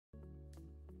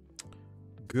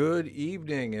Good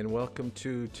evening and welcome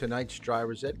to tonight's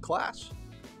driver's ed class.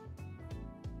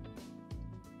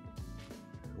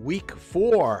 Week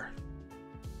 4.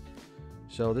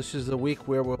 So this is the week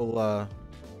where we'll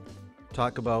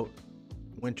talk about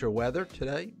winter weather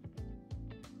today.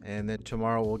 And then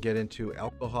tomorrow we'll get into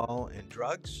alcohol and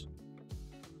drugs.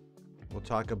 We'll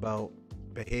talk about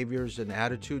behaviors and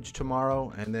attitudes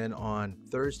tomorrow. And then on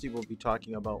Thursday we'll be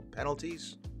talking about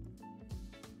penalties.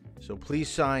 So please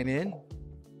sign in.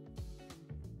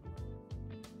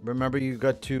 Remember, you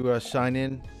got to sign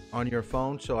in on your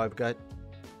phone, so I've got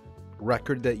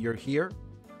record that you're here.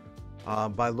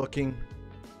 By looking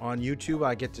on YouTube,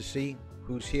 I get to see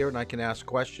who's here, and I can ask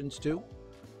questions too.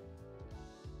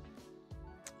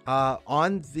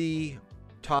 On the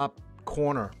top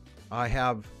corner, I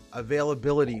have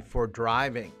availability for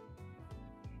driving.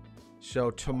 So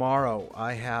tomorrow,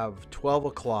 I have 12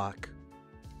 o'clock,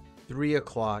 3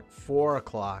 o'clock, 4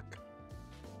 o'clock,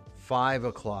 5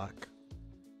 o'clock.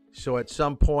 So at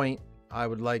some point, I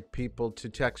would like people to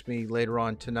text me later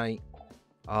on tonight.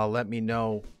 Let me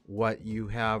know what you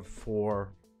have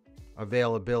for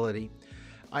availability.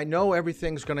 I know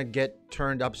everything's going to get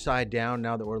turned upside down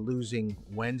now that we're losing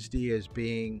Wednesday as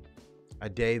being a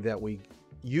day that we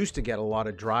used to get a lot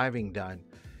of driving done.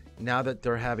 Now that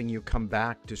they're having you come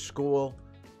back to school,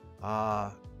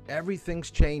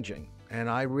 everything's changing, and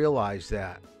I realize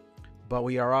that. But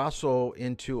we are also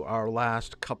into our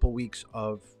last couple weeks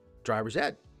of driver's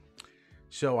ed.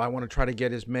 So I want to try to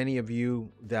get as many of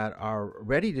you that are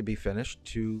ready to be finished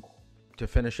to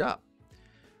finish up.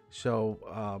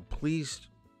 So please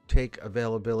take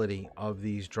availability of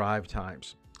these drive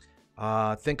times.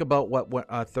 Think about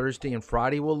what Thursday and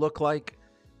Friday will look like,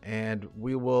 and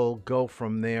we will go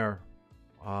from there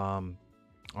on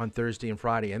Thursday and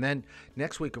Friday. And then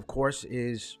next week, of course,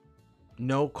 is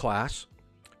no class.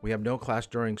 We have no class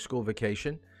during school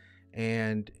vacation,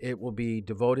 and it will be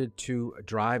devoted to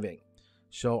driving.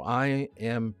 So I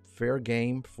am fair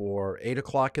game for 8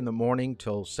 o'clock in the morning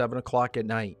till 7 o'clock at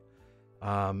night.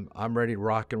 I'm ready to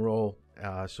rock and roll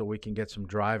so we can get some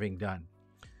driving done.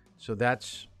 So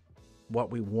that's what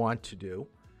we want to do.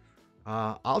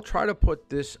 I'll try to put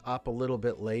this up a little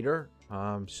bit later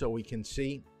so we can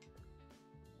see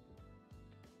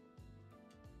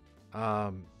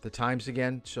the times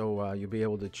again, so you'll be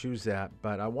able to choose that.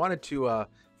 But I wanted to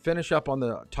finish up on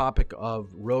the topic of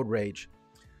road rage.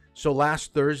 So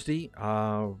last Thursday,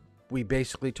 we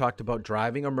basically talked about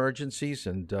driving emergencies,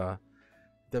 and the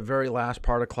very last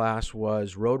part of class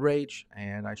was road rage,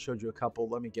 and I showed you a couple.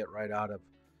 Let me get right out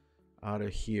of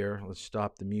here. Let's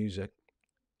stop the music.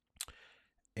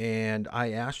 And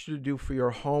I asked you to do for your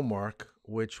homework,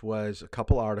 which was a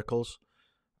couple articles.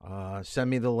 Send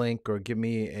me the link or give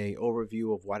me a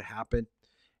overview of what happened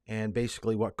and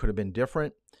basically what could have been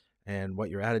different and what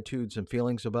your attitudes and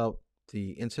feelings about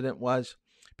the incident was.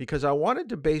 Because I wanted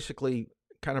to basically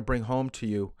kind of bring home to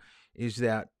you is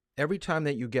that every time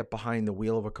that you get behind the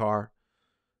wheel of a car,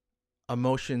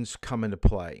 emotions come into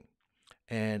play,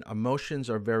 and emotions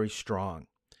are very strong.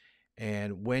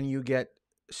 And when you get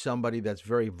somebody that's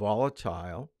very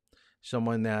volatile,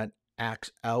 someone that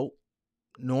acts out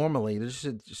normally, this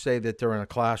is to say that they're in a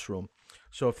classroom.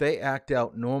 So if they act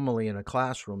out normally in a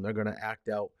classroom, they're going to act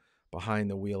out behind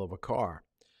the wheel of a car.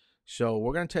 So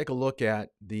we're going to take a look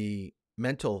at the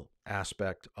mental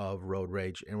aspect of road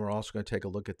rage, and we're also going to take a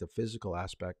look at the physical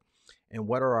aspect and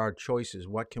what are our choices,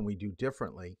 what can we do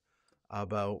differently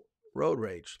about road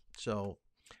rage. So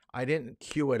I didn't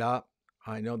cue it up.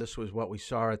 I know this was what we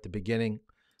saw at the beginning,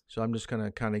 so I'm just going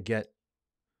to kind of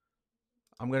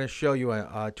I'm going to show you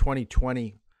a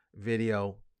 2020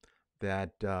 video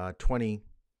that 2020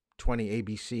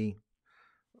 ABC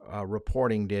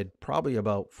reporting did probably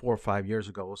about 4 or 5 years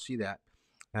ago. We'll see that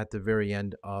at the very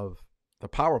end of the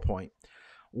PowerPoint.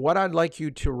 What I'd like you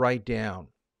to write down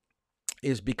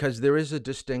is, because there is a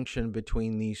distinction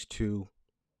between these two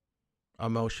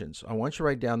emotions, I want you to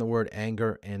write down the word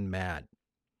anger and mad.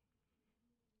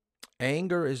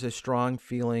 Anger is a strong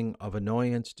feeling of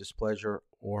annoyance, displeasure,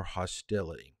 or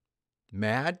hostility.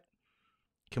 Mad,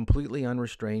 completely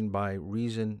unrestrained by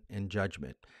reason and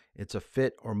judgment. It's a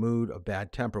fit or mood of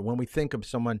bad temper. When we think of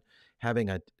someone having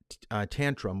a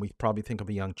tantrum, we probably think of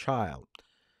a young child,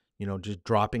 just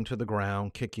dropping to the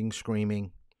ground, kicking,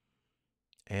 screaming,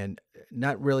 and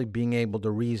not really being able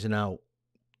to reason out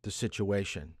the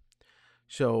situation.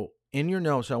 So in your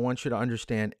notes, I want you to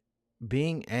understand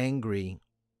being angry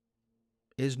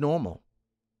is normal.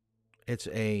 It's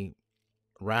a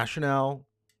rational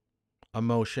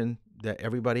emotion that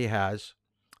everybody has,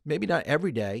 maybe not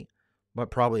every day, but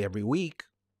probably every week.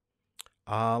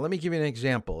 Let me give you an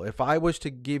example. If I was to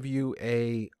give you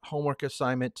a homework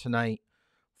assignment tonight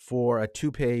for a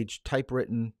 2-page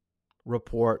typewritten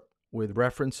report with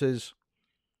references,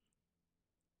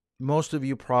 most of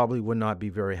you probably would not be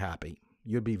very happy.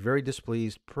 You'd be very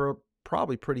displeased,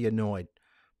 probably pretty annoyed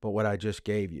by what I just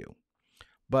gave you.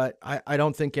 But I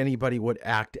don't think anybody would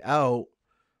act out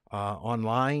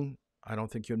online. I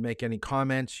don't think you'd make any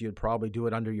comments. You'd probably do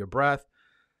it under your breath.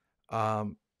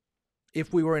 Um,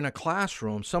 if we were in a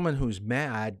classroom, someone who's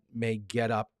mad may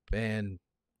get up and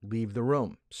leave the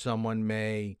room. Someone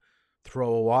may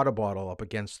throw a water bottle up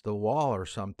against the wall or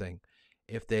something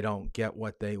if they don't get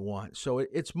what they want. So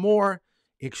it's more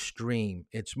extreme.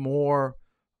 It's more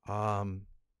um,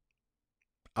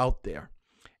 out there.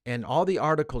 And all the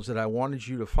articles that I wanted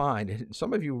you to find, and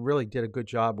some of you really did a good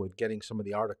job with getting some of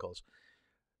the articles,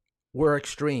 were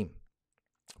extreme.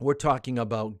 We're talking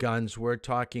about guns. We're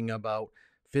talking about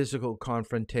physical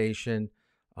confrontation,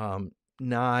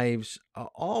 knives,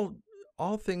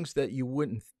 all things that you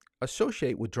wouldn't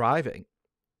associate with driving.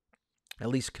 At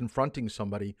least confronting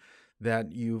somebody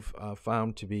that you've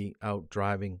found to be out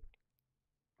driving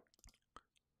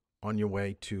on your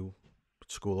way to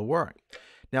school or work.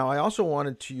 Now, I also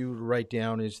wanted you to write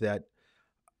down is that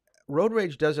road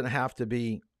rage doesn't have to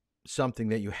be something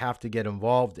that you have to get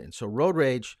involved in. So road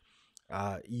rage,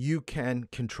 you can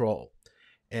control.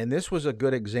 And this was a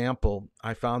good example.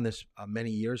 I found this many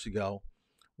years ago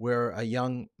where a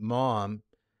young mom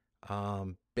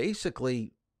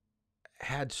basically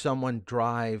had someone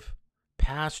drive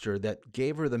past her that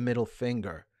gave her the middle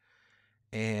finger.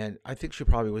 And I think she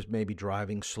probably was maybe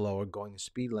driving slow or going the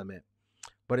speed limit.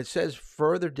 But it says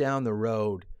further down the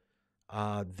road,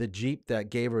 the Jeep that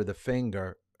gave her the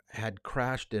finger had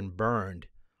crashed and burned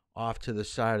off to the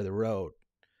side of the road.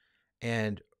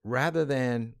 And rather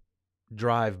than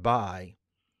drive by,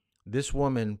 this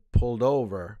woman pulled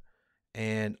over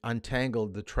and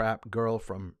untangled the trapped girl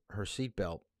from her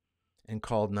seatbelt and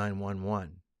called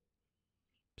 911.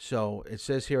 So it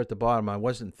says here at the bottom, I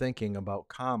wasn't thinking about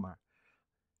karma,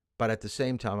 but at the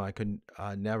same time, I could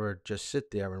never just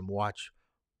sit there and watch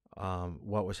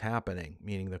what was happening,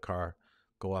 meaning the car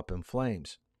go up in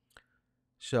flames.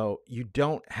 So you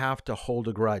don't have to hold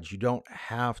a grudge. You don't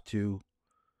have to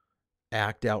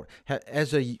act out.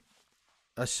 As a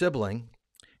sibling,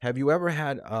 have you ever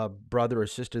had a brother or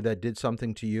sister that did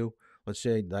something to you? Let's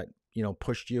say that,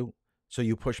 pushed you, so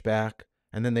you push back,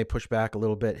 and then they push back a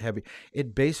little bit heavy.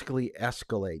 It basically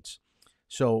escalates.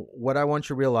 So what I want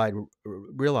you to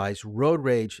realize, road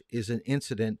rage is an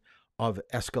incident of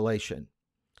escalation.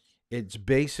 It's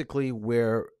basically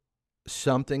where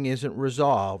something isn't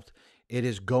resolved. It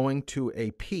is going to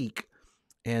a peak,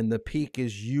 and the peak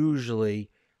is usually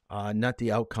not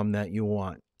the outcome that you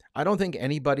want. I don't think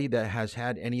anybody that has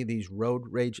had any of these road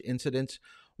rage incidents,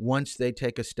 once they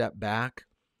take a step back,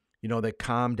 they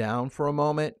calm down for a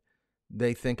moment,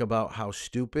 they think about how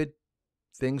stupid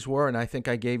things were. And I think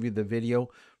I gave you the video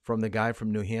from the guy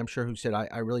from New Hampshire who said,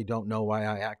 I really don't know why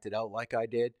I acted out like I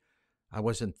did. I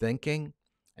wasn't thinking.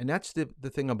 And that's the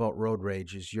thing about road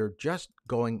rage is you're just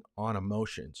going on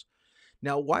emotions.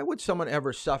 Now, why would someone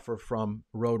ever suffer from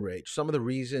road rage? Some of the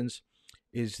reasons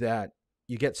is that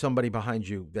you get somebody behind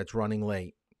you that's running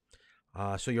late,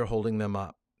 so you're holding them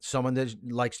up. Someone that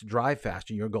likes to drive fast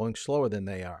and you're going slower than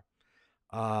they are.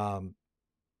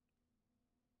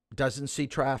 Doesn't see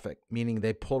traffic, meaning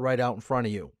they pull right out in front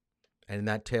of you, and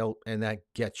that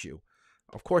gets you.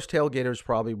 Of course, tailgater's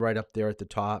probably right up there at the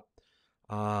top.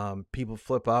 People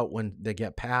flip out when they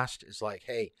get passed. It's like,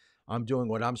 hey, I'm doing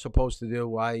what I'm supposed to do.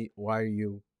 Why are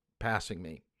you passing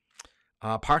me?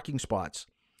 Parking spots.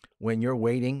 When you're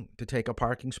waiting to take a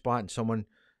parking spot and someone,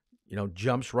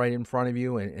 jumps right in front of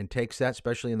you and takes that,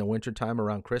 especially in the wintertime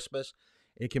around Christmas,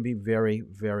 it can be very,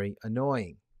 very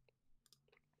annoying.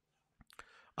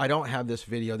 I don't have this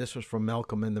video. This was from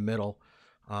Malcolm in the Middle.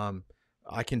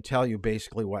 I can tell you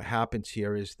basically what happens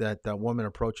here is that that woman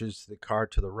approaches the car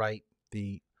to the right,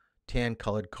 the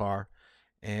tan-colored car,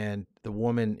 and the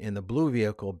woman in the blue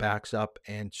vehicle backs up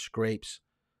and scrapes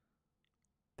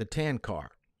the tan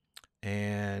car.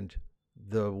 And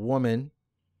the woman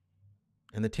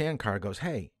in the tan car goes,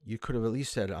 hey, you could have at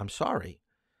least said, I'm sorry.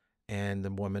 And the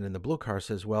woman in the blue car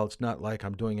says, well, it's not like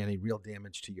I'm doing any real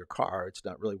damage to your car. It's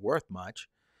not really worth much.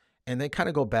 And they kind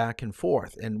of go back and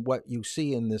forth. And what you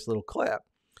see in this little clip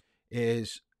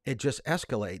is it just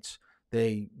escalates.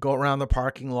 They go around the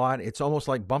parking lot. It's almost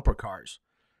like bumper cars.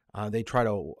 They try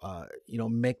to,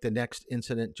 make the next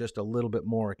incident just a little bit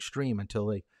more extreme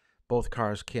until both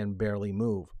cars can barely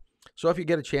move. So if you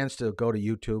get a chance to go to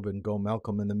YouTube and go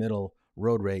Malcolm in the Middle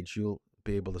road rage, you'll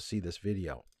be able to see this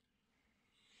video.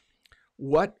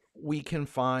 What we can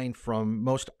find from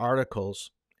most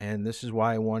articles, and this is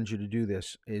why I wanted you to do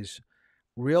this, is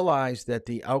realize that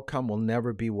the outcome will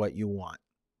never be what you want.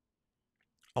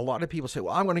 A lot of people say,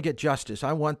 "Well, I'm going to get justice.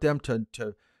 I want them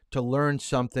to learn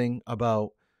something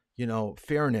about,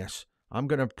 fairness. I'm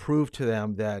going to prove to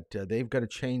them that they've got to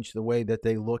change the way that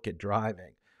they look at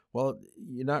driving." Well,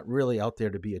 you're not really out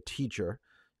there to be a teacher.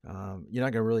 You're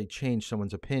not going to really change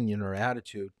someone's opinion or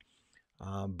attitude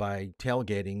by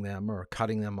tailgating them or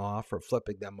cutting them off or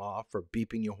flipping them off or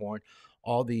beeping your horn.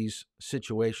 All these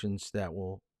situations that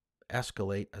will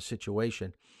escalate a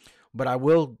situation. But I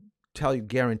will tell you,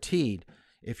 guaranteed,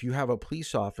 if you have a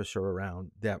police officer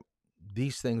around, that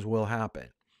these things will happen.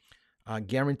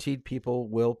 Guaranteed, people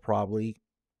will probably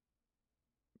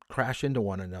crash into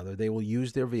one another. They will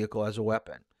use their vehicle as a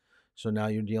weapon. So now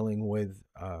you're dealing with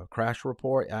crash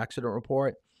report, accident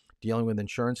report, dealing with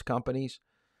insurance companies.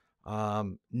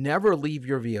 Never leave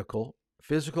your vehicle.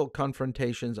 Physical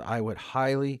confrontations, I would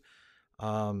highly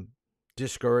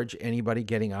discourage anybody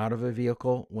getting out of a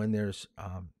vehicle when there's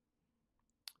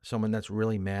someone that's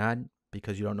really mad,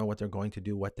 because you don't know what they're going to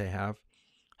do, what they have,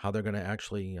 how they're going to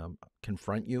actually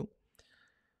confront you.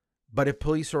 But if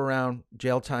police are around,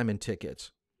 jail time and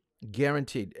tickets.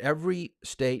 Guaranteed. Every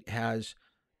state has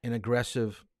an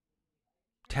aggressive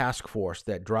task force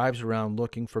that drives around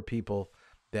looking for people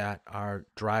that are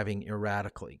driving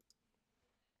erratically.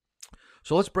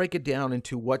 So let's break it down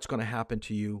into what's going to happen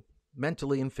to you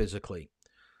mentally and physically.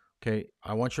 Okay,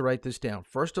 I want you to write this down.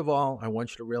 First of all, I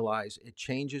want you to realize it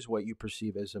changes what you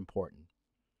perceive as important.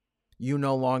 You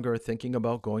no longer are thinking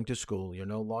about going to school. You're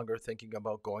no longer thinking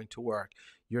about going to work.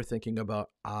 You're thinking about,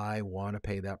 I want to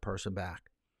pay that person back.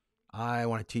 I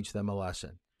want to teach them a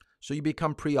lesson. So you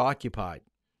become preoccupied.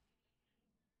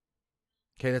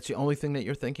 Okay, that's the only thing that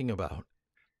you're thinking about.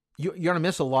 You're going to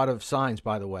miss a lot of signs,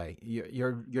 by the way.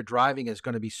 Your driving is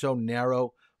going to be so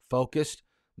narrow focused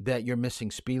that you're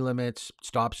missing speed limits,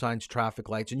 stop signs, traffic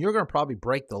lights, and you're going to probably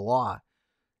break the law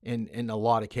in a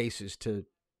lot of cases to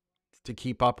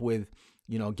keep up with,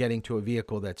 getting to a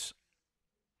vehicle that's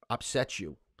upsets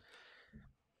you.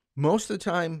 Most of the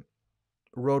time,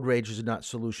 road rage is not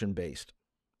solution based,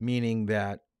 meaning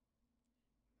that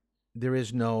there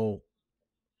is no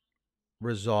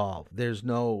resolve. There's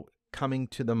no coming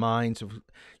to the minds of,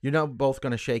 you're not both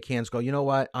going to shake hands, go, you know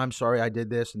what, I'm sorry I did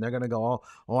this. And they're going to go,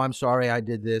 oh, I'm sorry I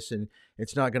did this. And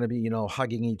it's not going to be,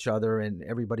 hugging each other and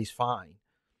everybody's fine.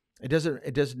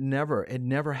 It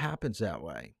never happens that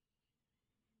way.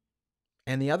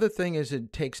 And the other thing is,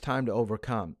 it takes time to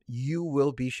overcome. You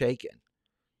will be shaken.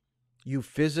 You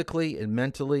physically and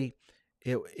mentally,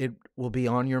 it will be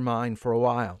on your mind for a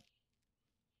while.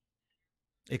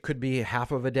 It could be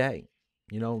half of a day,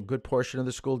 a good portion of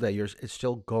the school day. It's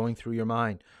still going through your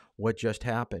mind what just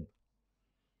happened.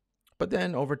 But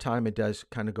then over time, it does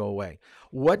kind of go away.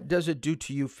 What does it do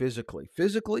to you physically?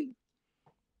 Physically,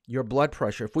 your blood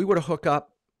pressure. If we were to hook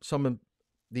up some of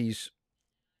these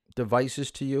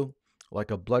devices to you, like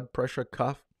a blood pressure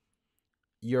cuff,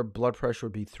 your blood pressure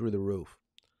would be through the roof.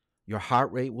 Your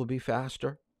heart rate will be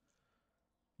faster.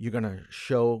 You're going to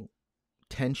show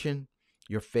tension.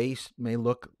 Your face may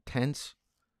look tense.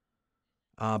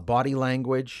 Body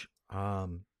language,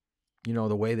 the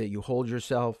way that you hold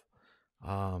yourself.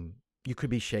 You could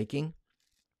be shaking.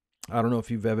 I don't know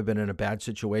if you've ever been in a bad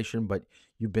situation, but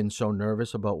you've been so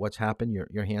nervous about what's happened,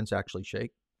 your hands actually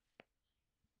shake.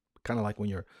 Kind of like when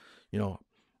you're,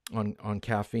 on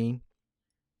caffeine.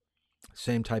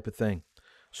 Same type of thing.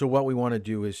 So what we want to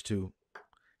do is to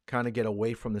kind of get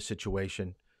away from the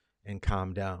situation and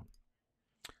calm down.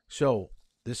 So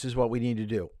this is what we need to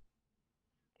do.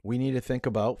 We need to think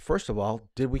about, first of all,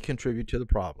 did we contribute to the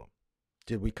problem?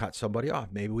 Did we cut somebody off?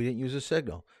 Maybe we didn't use a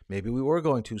signal. Maybe we were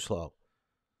going too slow.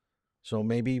 So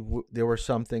maybe there were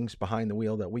some things behind the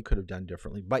wheel that we could have done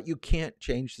differently. But you can't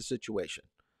change the situation.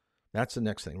 That's the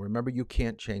next thing. Remember, you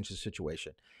can't change the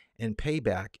situation. And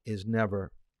payback is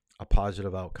never a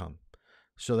positive outcome.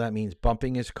 So that means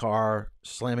bumping his car,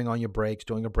 slamming on your brakes,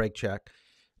 doing a brake check.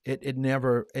 It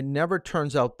never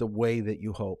turns out the way that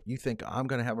you hope. You think, I'm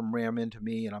going to have him ram into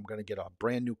me and I'm going to get a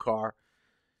brand new car.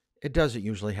 It doesn't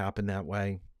usually happen that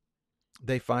way.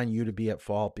 They find you to be at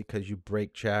fault because you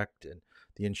brake checked, and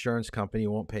the insurance company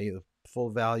won't pay the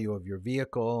full value of your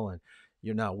vehicle, and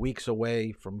you're now weeks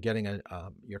away from getting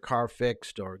your car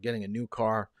fixed or getting a new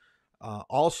car.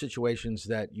 All situations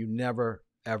that you never,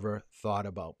 ever thought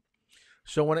about.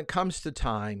 So when it comes to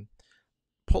time,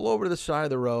 pull over to the side of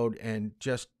the road and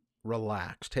just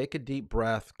relax. Take a deep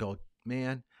breath. Go,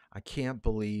 man, I can't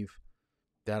believe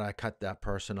that I cut that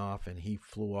person off and he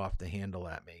flew off the handle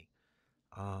at me.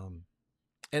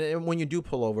 And when you do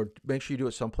pull over, make sure you do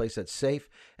it someplace that's safe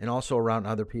and also around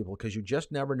other people, because you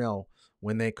just never know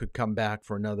when they could come back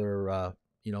for another,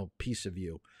 piece of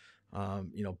you.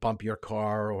 Bump your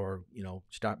car or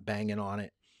start banging on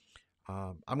it.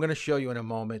 I'm going to show you in a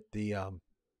moment the.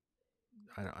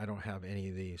 I don't have any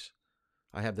of these.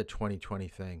 I have the 2020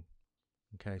 thing.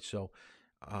 Okay, so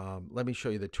let me show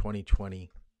you the 2020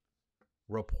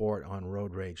 report on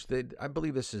road rage. I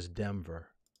believe this is Denver.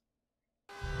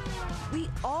 We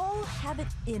all have it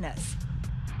in us,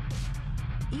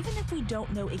 even if we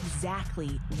don't know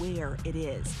exactly where it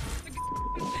is.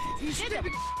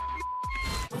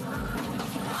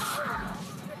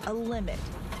 A limit,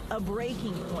 a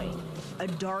breaking point, a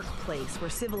dark place where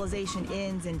civilization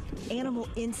ends and animal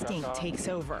instinct takes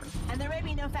over. And there may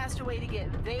be no faster way to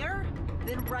get there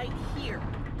than right here,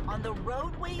 on the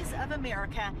roadways of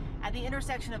America at the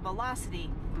intersection of velocity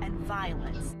and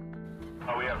violence.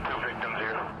 Oh, we have 2 victims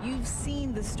here. You've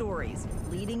seen the stories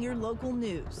leading your local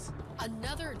news.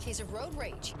 Another case of road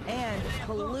rage. And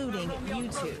polluting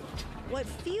YouTube. What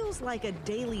feels like a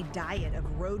daily diet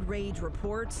of road rage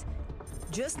reports.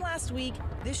 Just last week,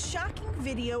 this shocking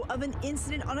video of an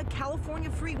incident on a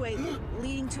California freeway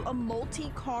leading to a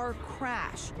multi-car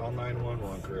crash. Call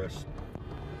 911, Chris.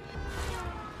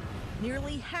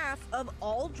 Nearly half of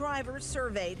all drivers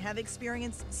surveyed have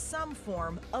experienced some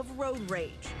form of road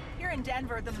rage. Here in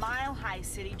Denver, the mile-high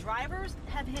city, drivers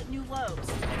have hit new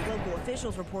lows. Local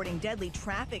officials reporting deadly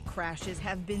traffic crashes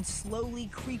have been slowly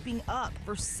creeping up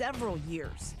for several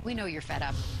years. We know you're fed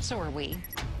up. So are we.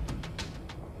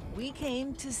 We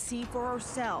came to see for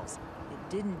ourselves. It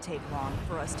didn't take long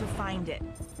for us to find it.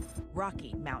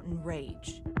 Rocky Mountain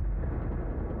Rage.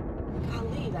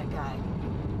 Golly, that guy.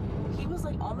 He was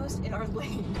like almost in our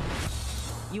lane.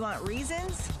 You want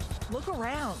reasons? Look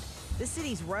around. The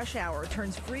city's rush hour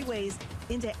turns freeways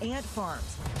into ant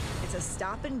farms. It's a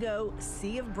stop-and-go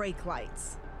sea of brake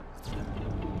lights.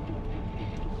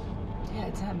 Yeah,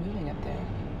 it's not moving up there.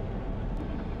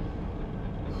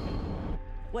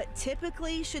 What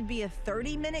typically should be a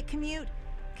 30-minute commute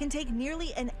can take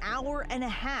nearly an hour and a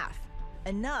half,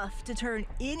 enough to turn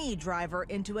any driver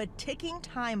into a ticking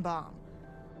time bomb.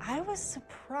 I was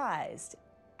surprised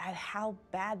at how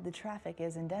bad the traffic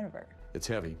is in Denver. It's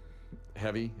heavy,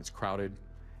 it's crowded,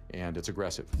 and it's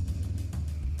aggressive.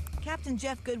 Captain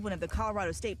Jeff Goodwin of the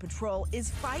Colorado State Patrol is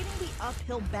fighting the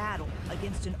uphill battle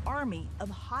against an army of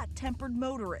hot-tempered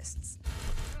motorists.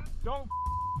 Don't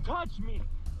touch me!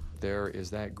 There is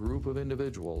that group of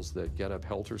individuals that get up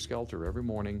helter-skelter every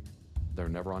morning. They're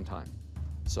never on time.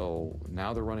 So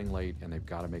now they're running late and they've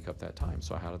got to make up that time.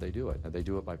 So how do they do it? They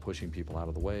do it by pushing people out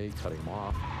of the way, cutting them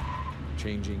off,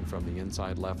 changing from the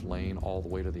inside left lane all the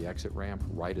way to the exit ramp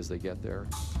right as they get there.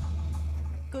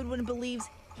 Goodwin believes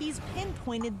he's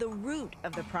pinpointed the root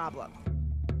of the problem.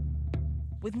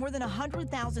 With more than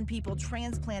 100,000 people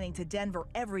transplanting to Denver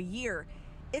every year,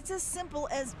 it's as simple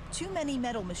as too many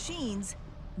metal machines,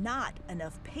 not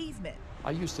enough pavement.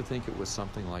 I used to think it was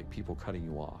something like people cutting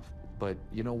you off. But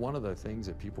you know, one of the things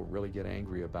that people really get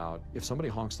angry about, if somebody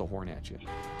honks the horn at you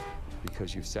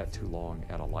because you've sat too long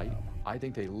at a light, I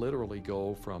think they literally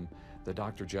go from the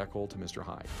Dr. Jekyll to Mr.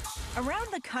 Hyde. Around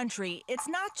the country, it's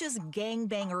not just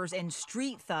gangbangers and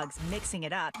street thugs mixing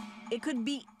it up. It could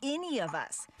be any of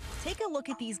us. Take a look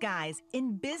at these guys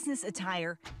in business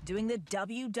attire doing the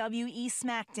WWE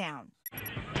SmackDown.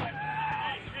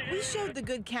 We showed the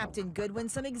good Captain Goodwin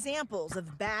some examples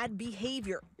of bad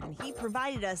behavior, and he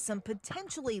provided us some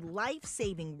potentially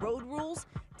life-saving road rules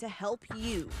to help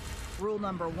you. Rule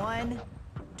number 1,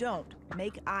 don't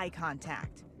make eye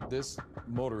contact. This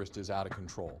motorist is out of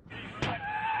control.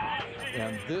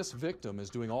 And this victim is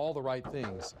doing all the right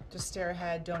things. Just stare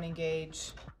ahead, don't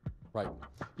engage. Right.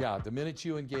 Yeah, the minute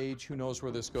you engage, who knows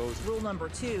where this goes? Rule number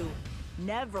 2,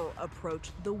 never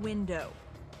approach the window.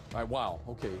 All right, wow,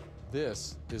 okay.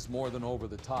 This is more than over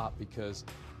the top because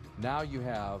now you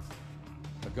have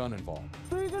a gun involved.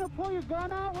 So you're gonna pull your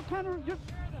gun out? What kind of...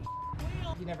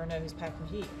 You never know who's packing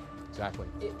heat. Exactly.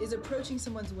 Is approaching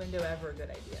someone's window ever a good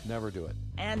idea? Never do it.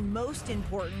 And most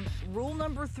important, rule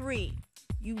number 3,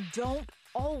 you don't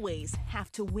always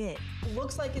have to win.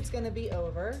 Looks like it's gonna be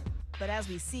over. But as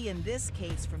we see in this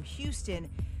case from Houston,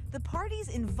 the parties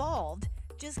involved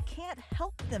just can't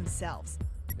help themselves.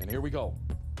 And here we go.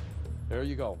 There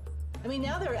you go. I mean,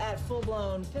 now they're at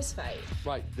full-blown fist fight.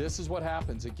 Right, this is what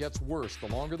happens. It gets worse. The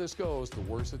longer this goes, the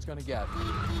worse it's gonna get.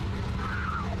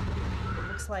 It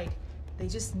looks like they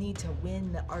just need to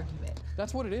win the argument.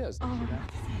 That's what it is.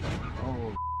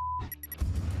 Oh.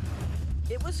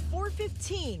 It was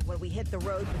 4:15 when we hit the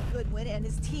road with Goodwin and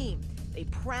his team. They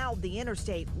prowled the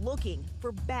interstate looking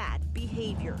for bad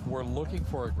behavior. We're looking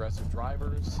for aggressive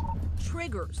drivers.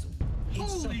 Triggers,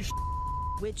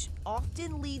 which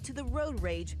often lead to the road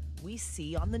rage we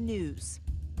see on the news.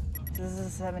 This is a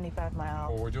 75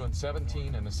 mile. Well, we're doing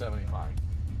 17 and a 75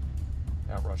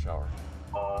 at rush hour.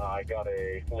 I got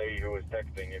a lady who was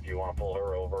texting if you want to pull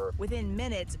her over. Within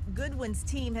minutes, Goodwin's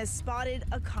team has spotted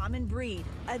a common breed,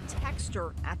 a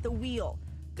texter at the wheel.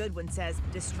 Goodwin says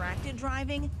distracted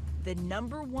driving, the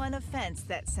 #1 offense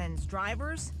that sends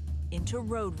drivers into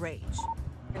road rage.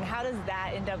 And how does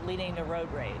that end up leading to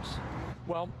road rage?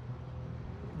 Well,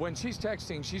 when she's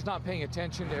texting, she's not paying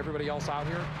attention to everybody else out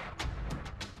here.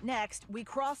 Next, we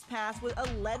cross paths with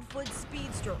a lead-foot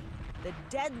speedster, the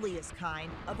deadliest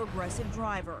kind of aggressive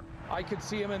driver. I could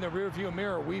see him in the rearview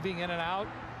mirror weaving in and out.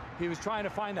 He was trying to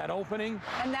find that opening.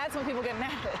 And that's when people get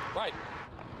mad. Right.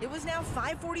 It was now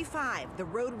 5:45, the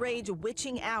road rage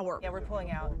witching hour. Yeah, we're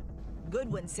pulling out.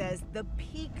 Goodwin says the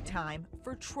peak time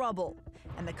for trouble.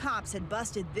 And the cops had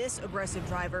busted this aggressive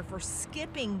driver for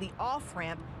skipping the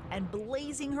off-ramp and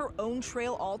blazing her own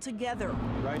trail altogether.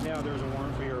 Right now, there's a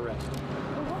warrant for your arrest.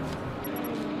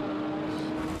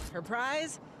 Her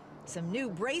prize? Some new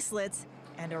bracelets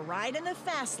and a ride in the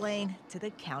fast lane to the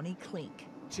county clink.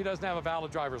 She doesn't have a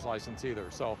valid driver's license either,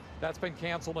 so that's been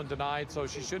canceled and denied, so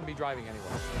she shouldn't be driving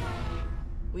anyway.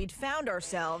 We'd found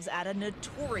ourselves at a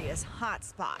notorious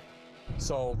hotspot.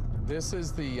 So this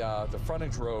is the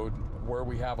frontage road where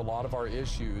we have a lot of our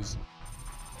issues.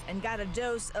 And got a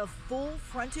dose of full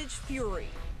frontage fury.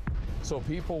 So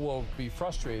people will be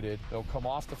frustrated, they'll come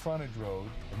off the frontage road,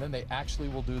 and then they actually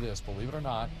will do this, believe it or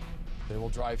not. They will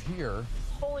drive here,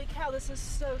 Holy cow, this is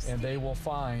so steep. and they will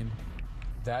find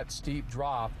that steep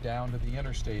drop down to the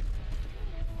interstate,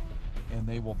 and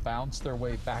they will bounce their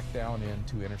way back down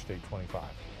into Interstate 25.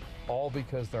 All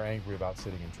because they're angry about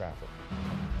sitting in traffic.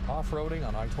 Off-roading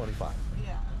on I-25.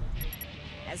 Yeah.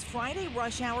 As Friday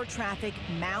rush hour traffic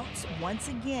mounts once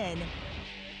again,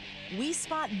 we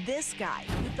spot this guy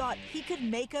who thought he could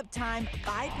make up time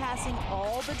bypassing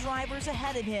all the drivers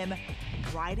ahead of him,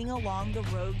 riding along the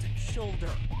road's shoulder.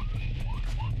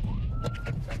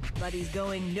 But he's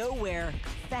going nowhere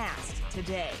fast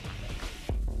today.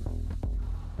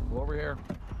 Over here.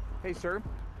 Hey, sir,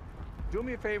 do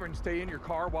me a favor and stay in your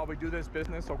car while we do this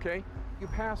business, okay? You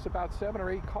passed about 7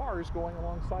 or 8 cars going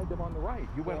alongside them on the right.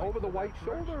 You went over the white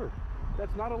shoulder.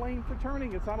 That's not a lane for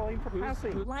turning. It's not a lane for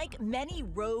passing. Like many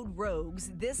road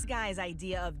rogues, this guy's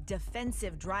idea of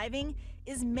defensive driving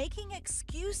is making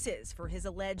excuses for his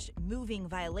alleged moving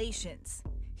violations.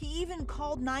 He even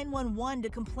called 911 to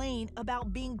complain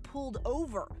about being pulled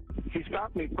over. He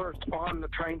stopped me first on the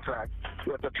train track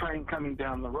with the train coming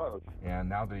down the road. And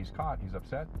now that he's caught, he's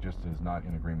upset, just is not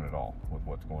in agreement at all with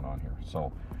what's going on here.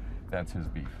 So that's his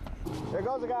beef. There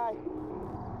goes a guy.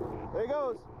 There he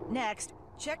goes. Next,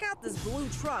 check out this blue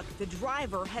truck. The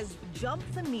driver has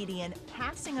jumped the median,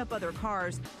 passing up other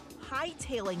cars,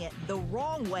 hightailing it the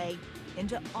wrong way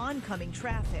into oncoming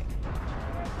traffic.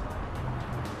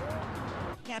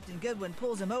 Captain Goodwin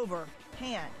pulls him over,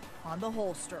 hand on the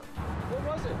holster.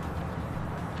 What was it?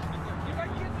 You're not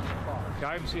getting in the car.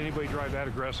 I haven't seen anybody drive that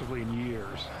aggressively in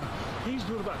years. He's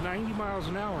doing about 90 miles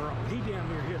an hour. He damn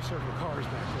near hit several cars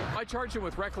back there. I charged him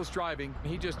with reckless driving.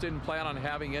 He just didn't plan on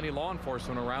having any law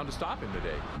enforcement around to stop him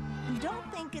today. You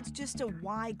don't think it's just a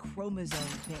Y chromosome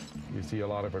thing. You see a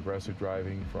lot of aggressive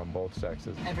driving from both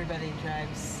sexes. Everybody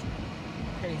drives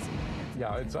crazy.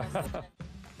 Yeah, it's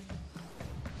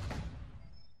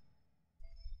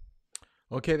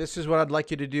Okay, this is what I'd like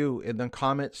you to do in the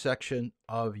comment section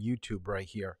of YouTube right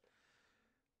here.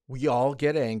 We all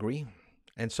get angry,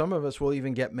 and some of us will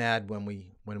even get mad when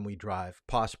we drive,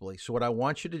 possibly. So what I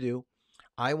want you to do,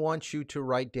 I want you to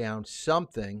write down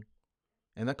something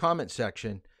in the comment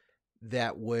section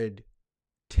that would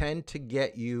tend to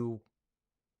get you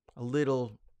a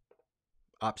little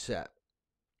upset.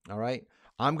 All right?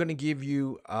 I'm going to give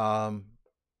you a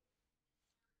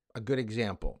good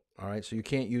example. All right, so you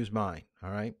can't use mine. All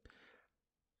right,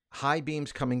 high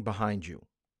beams coming behind you.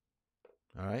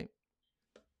 All right,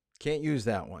 can't use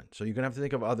that one. So you're gonna have to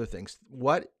think of other things.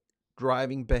 What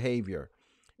driving behavior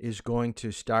is going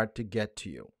to start to get to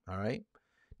you? All right,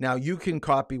 now you can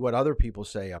copy what other people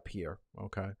say up here.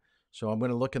 Okay, so I'm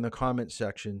gonna look in the comment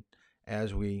section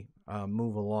as we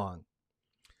move along.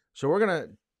 So we're gonna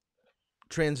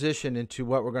transition into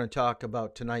what we're gonna talk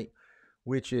about tonight,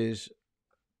 which is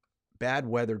bad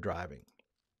weather driving.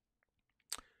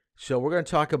 So we're going to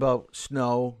talk about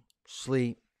snow,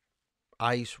 sleet,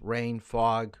 ice, rain,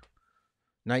 fog,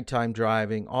 nighttime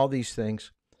driving, all these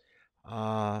things.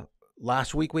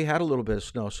 Last week we had a little bit of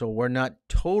snow, so we're not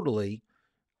totally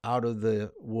out of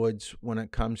the woods when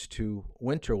it comes to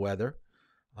winter weather.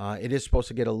 It is supposed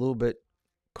to get a little bit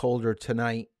colder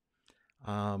tonight,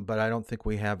 but I don't think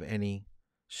we have any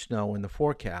snow in the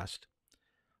forecast.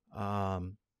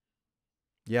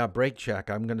 Yeah, brake check.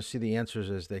 I'm going to see the answers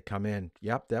as they come in.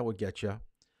 Yep, that would get you.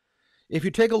 If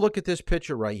you take a look at this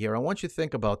picture right here, I want you to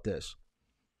think about this.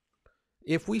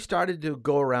 If we started to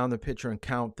go around the picture and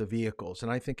count the vehicles,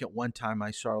 and I think at one time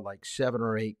I saw like 7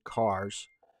 or 8 cars,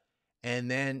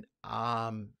 and then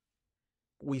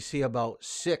we see about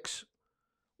 6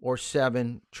 or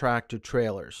 7 tractor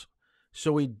trailers.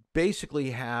 So we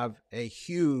basically have a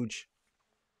huge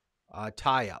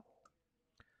tie-up.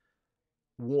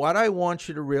 What I want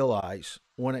you to realize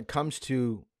when it comes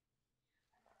to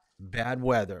bad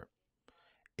weather,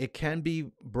 it can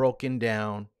be broken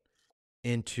down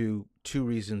into 2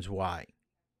 reasons why.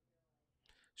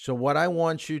 So what I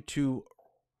want you to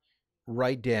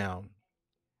write down,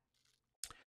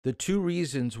 the 2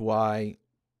 reasons why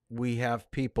we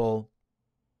have people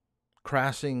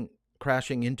crashing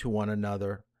into one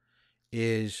another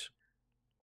is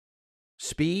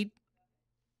speed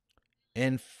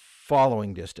and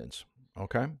following distance,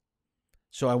 okay?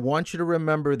 So I want you to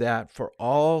remember that for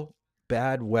all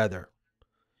bad weather,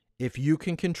 if you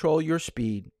can control your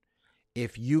speed,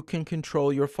 if you can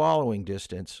control your following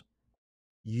distance,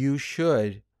 you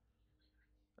should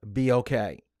be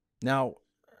okay. Now,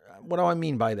 what do I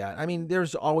mean by that? I mean,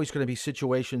 there's always going to be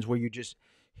situations where you just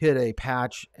hit a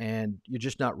patch and you're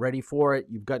just not ready for it.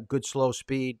 You've got good slow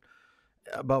speed,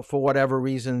 but for whatever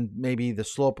reason, maybe the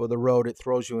slope of the road, it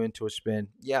throws you into a spin.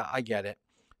 Yeah, I get it.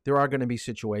 There are going to be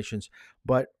situations,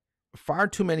 but far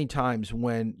too many times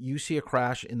when you see a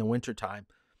crash in the wintertime,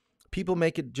 people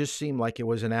make it just seem like it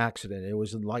was an accident. It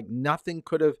was like nothing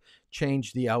could have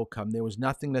changed the outcome. There was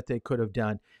nothing that they could have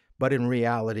done. But in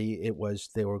reality, it was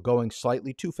they were going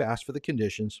slightly too fast for the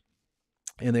conditions,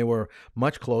 and they were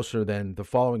much closer than the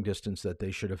following distance that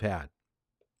they should have had.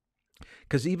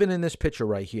 Because even in this picture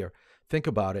right here, think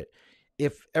about it.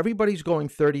 If everybody's going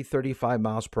 30, 35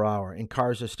 miles per hour and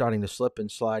cars are starting to slip and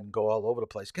slide and go all over the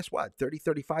place, guess what? 30,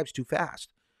 35 is too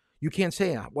fast. You can't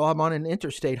say, well, I'm on an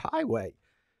interstate highway.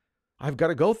 I've got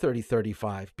to go 30,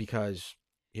 35 because,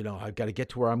 I've got to get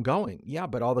to where I'm going. Yeah,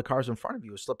 but all the cars in front of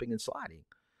you are slipping and sliding.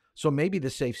 So maybe the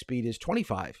safe speed is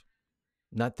 25,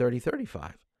 not 30,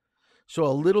 35. So a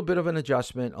little bit of an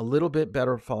adjustment, a little bit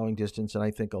better following distance, and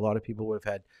I think a lot of people would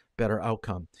have had better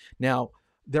outcome. Now,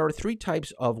 there are 3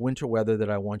 types of winter weather that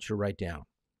I want you to write down: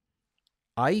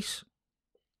 ice,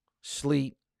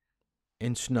 sleet,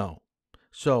 and snow.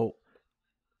 So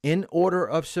in order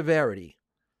of severity,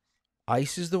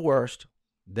 ice is the worst,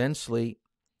 then sleet,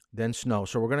 then snow.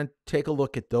 So we're going to take a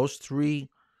look at those 3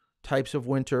 types of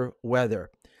winter weather.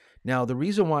 Now, the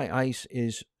reason why ice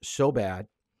is so bad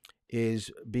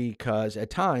is because at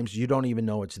times you don't even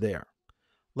know it's there.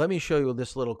 Let me show you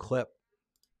this little clip.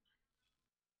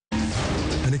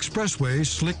 An expressway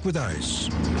slick with ice,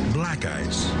 black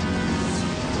ice,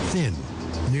 thin,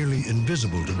 nearly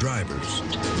invisible to drivers.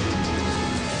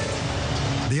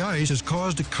 The ice has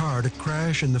caused a car to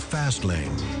crash in the fast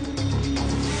lane.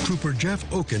 Trooper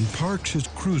Jeff Oken parks his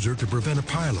cruiser to prevent a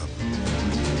pileup.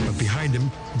 But behind him,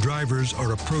 drivers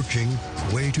are approaching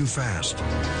way too fast.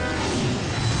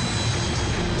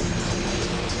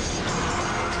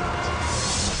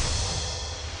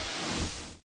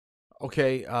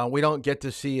 Okay, we don't get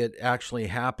to see it actually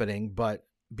happening, but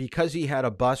because he had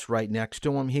a bus right next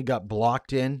to him, he got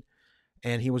blocked in,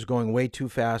 and he was going way too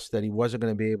fast that he wasn't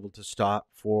going to be able to stop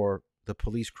for the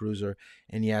police cruiser.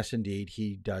 And yes, indeed,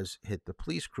 he does hit the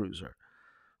police cruiser.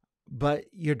 But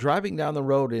you're driving down the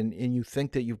road and you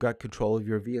think that you've got control of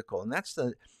your vehicle. And that's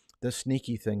the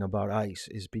sneaky thing about ice,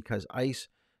 is because ice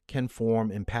can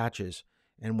form in patches.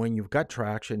 And when you've got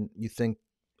traction, you think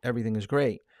everything is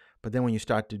great. But then when you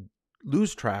start to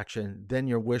lose traction, then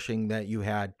you're wishing that you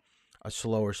had a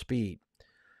slower speed.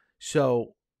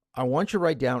 So I want you to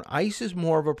write down, ice is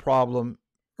more of a problem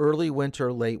early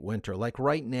winter, late winter. Like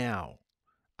right now,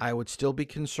 I would still be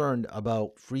concerned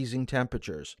about freezing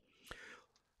temperatures.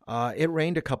 It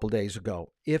rained a couple days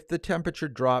ago. If the temperature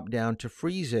dropped down to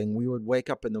freezing, we would wake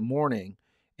up in the morning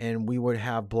and we would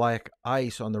have black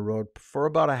ice on the road for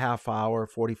about a half hour,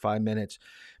 45 minutes,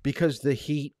 because the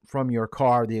heat from your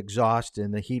car, the exhaust,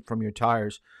 and the heat from your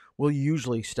tires will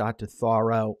usually start to thaw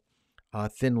out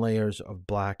thin layers of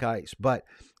black ice. But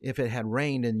if it had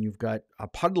rained and you've got a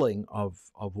puddling of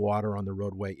water on the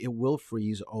roadway, it will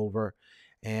freeze over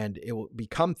and it will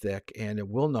become thick, and it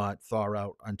will not thaw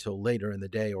out until later in the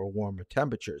day or warmer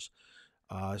temperatures.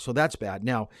 So that's bad.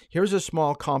 Now, here's a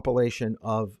small compilation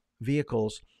of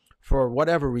vehicles, for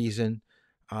whatever reason,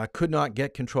 could not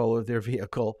get control of their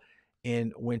vehicle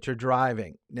in winter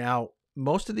driving. Now,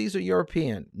 most of these are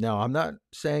European. Now, I'm not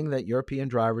saying that European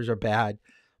drivers are bad,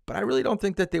 but I really don't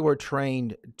think that they were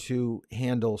trained to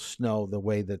handle snow the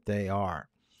way that they are.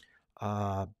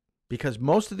 Uh, because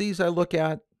most of these, I look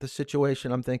at the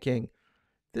situation, I'm thinking,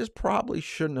 this probably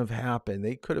shouldn't have happened.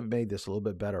 They could have made this a little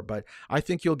bit better. But I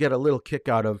think you'll get a little kick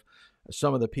out of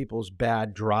some of the people's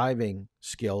bad driving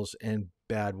skills and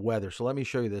bad weather. So let me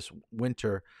show you this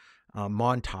winter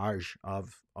montage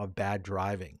of bad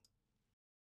driving.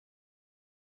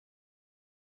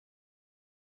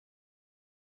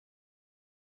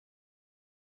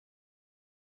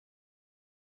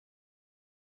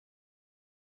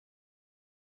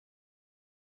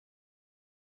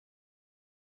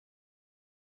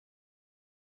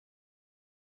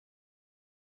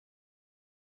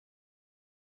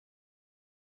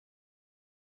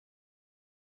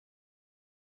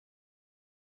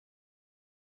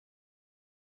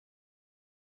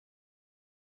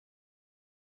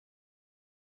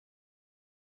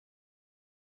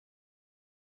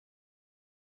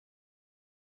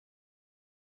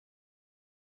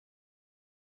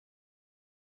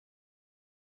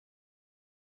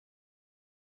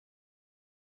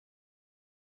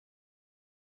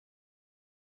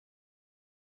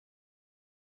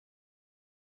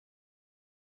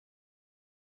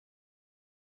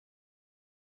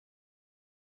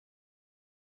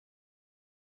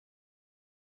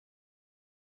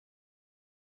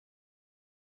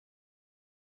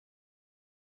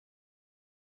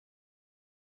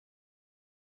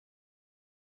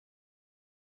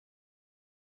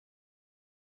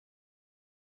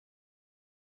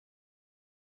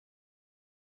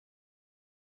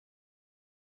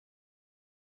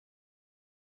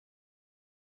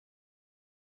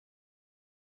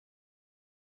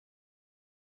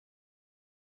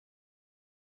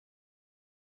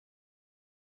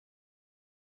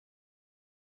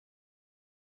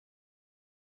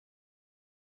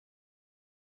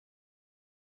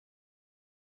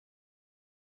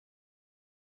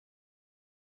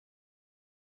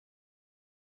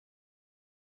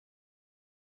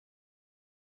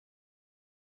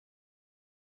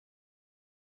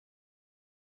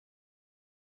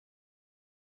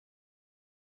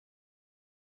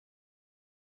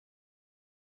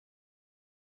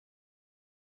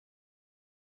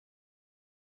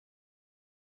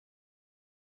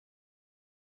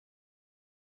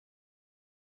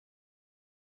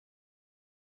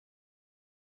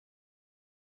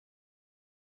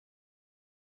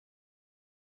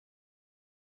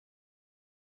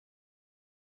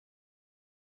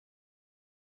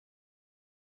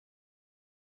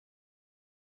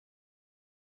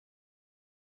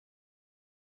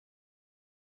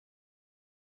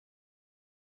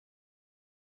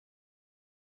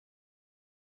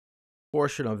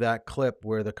 Portion of that clip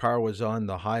where the car was on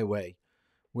the highway,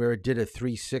 where it did a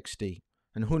 360,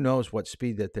 and who knows what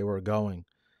speed that they were going.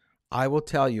 I will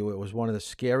tell you, it was one of the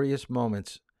scariest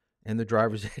moments in the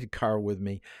driver's ed car with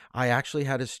me. I actually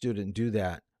had a student do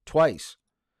that twice.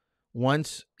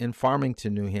 Once in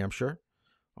Farmington, New Hampshire,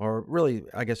 or really,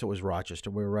 I guess it was Rochester.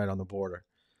 We were right on the border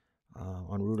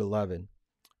on Route 11.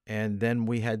 And then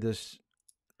we had this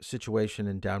situation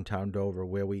in downtown Dover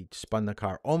where we spun the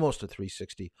car almost a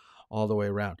 360 all the way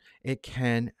around. It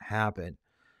can happen.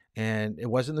 And it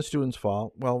wasn't the student's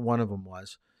fault. Well, one of them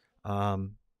was.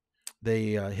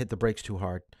 They hit the brakes too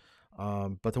hard.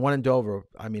 But the one in Dover,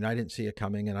 I mean, I didn't see it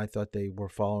coming, and I thought they were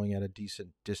following at a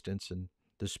decent distance, and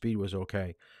the speed was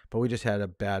okay. But we just had a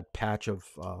bad patch of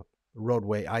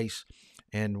roadway ice,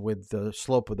 and with the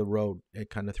slope of the road, it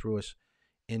kind of threw us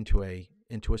into a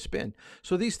spin.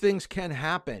 So these things can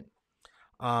happen.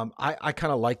 I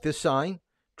kind of like this sign.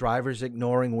 Drivers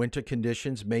ignoring winter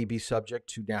conditions may be subject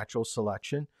to natural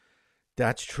selection.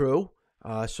 That's true.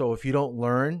 So if you don't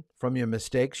learn from your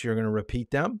mistakes, you're going to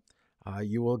repeat them.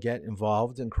 You will get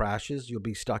involved in crashes. You'll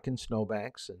be stuck in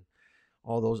snowbanks and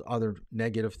all those other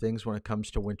negative things when it comes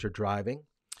to winter driving.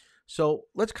 So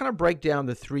let's kind of break down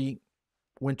the three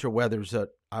winter weathers that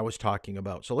I was talking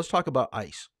about. So let's talk about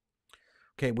ice.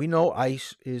 Okay, we know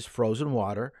ice is frozen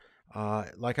water.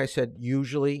 Like I said,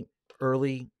 usually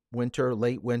early winter,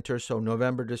 late winter, so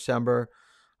November, December,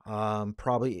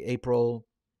 probably April,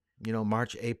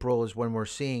 March, April is when we're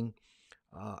seeing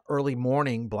early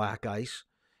morning black ice.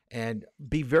 And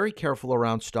be very careful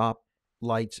around stop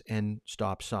lights and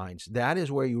stop signs. That is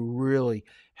where you really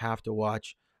have to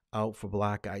watch out for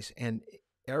black ice. And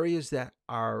areas that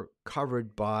are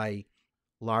covered by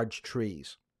large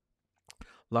trees.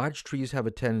 Large trees have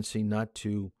a tendency not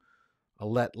to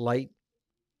let light,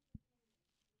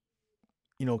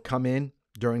 come in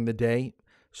during the day.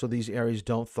 so these areas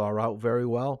don't thaw out very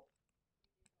well,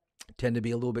 tend to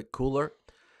be a little bit cooler.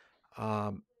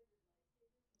 Um,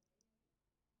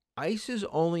 Ice is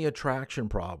only a traction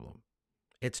problem.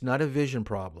 It's not a vision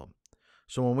problem.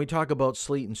 So when we talk about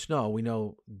sleet and snow, we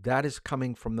know that is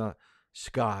coming from the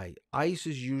sky. Ice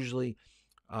is usually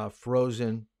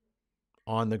frozen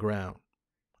on the ground.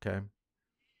 Okay.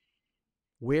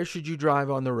 Where should you drive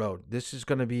on the road? This is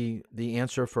going to be the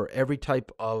answer for every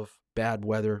type of bad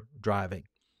weather driving.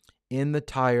 In the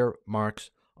tire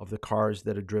marks of the cars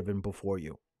that are driven before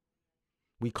you.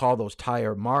 We call those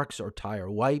tire marks or tire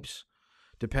wipes,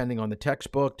 depending on the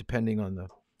textbook, depending on the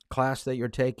class that you're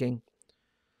taking.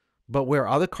 But where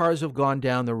other cars have gone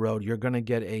down the road, you're going to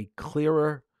get a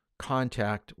clearer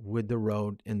contact with the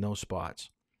road in those spots.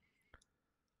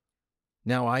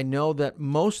 Now, I know that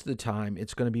most of the time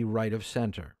it's going to be right of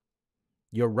center.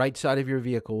 Your right side of your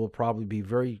vehicle will probably be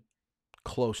very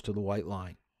close to the white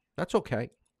line. That's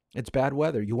okay. It's bad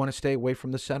weather. You want to stay away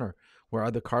from the center where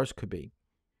other cars could be.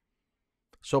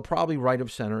 So probably right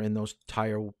of center in those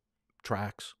tire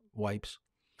tracks, wipes.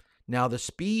 Now, the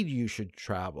speed you should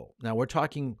travel. Now, we're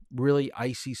talking really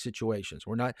icy situations.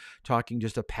 We're not talking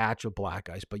just a patch of black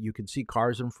ice, but you can see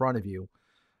cars in front of you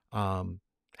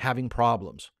having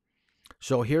problems.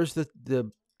 So here's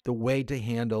the way to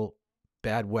handle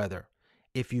bad weather.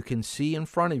 If you can see in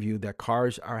front of you that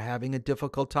cars are having a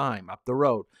difficult time up the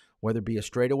road, whether it be a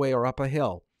straightaway or up a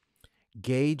hill,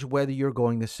 gauge whether you're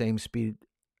going the same speed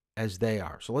as they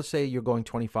are. So let's say you're going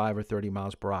 25 or 30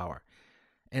 miles per hour,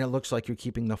 and it looks like you're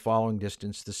keeping the following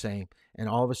distance the same, and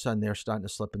all of a sudden they're starting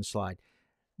to slip and slide.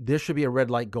 There should be a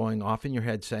red light going off in your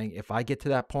head saying, if I get to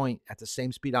that point at the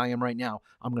same speed I am right now,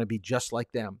 I'm going to be just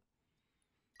like them.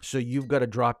 So you've got to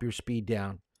drop your speed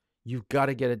down. You've got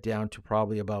to get it down to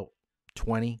probably about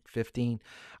 20, 15.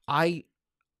 I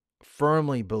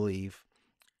firmly believe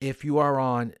if you are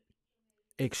on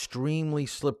extremely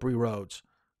slippery roads,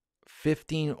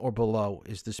 15 or below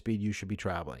is the speed you should be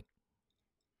traveling.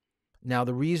 Now,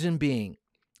 the reason being,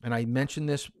 and I mentioned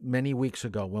this many weeks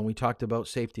ago when we talked about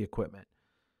safety equipment,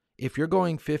 if you're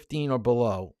going 15 or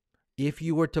below, if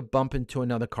you were to bump into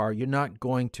another car, you're not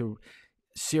going to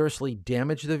seriously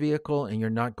damage the vehicle and you're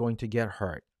not going to get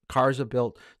hurt. Cars are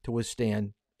built to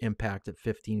withstand impact at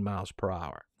 15 miles per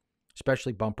hour,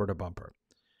 especially bumper to bumper.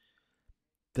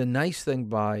 The nice thing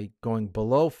by going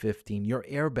below 15, your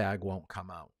airbag won't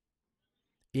come out.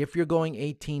 If you're going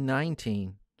 18,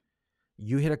 19,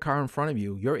 you hit a car in front of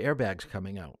you, your airbag's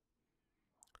coming out.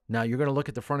 Now, you're going to look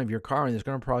at the front of your car and there's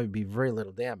going to probably be very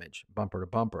little damage, bumper to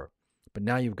bumper. But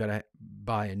now you've got to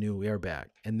buy a new airbag,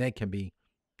 and they can be,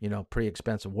 pretty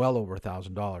expensive, well over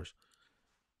 $1,000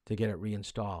 to get it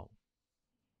reinstalled.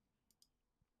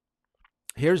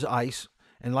 Here's ice,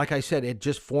 and like I said, it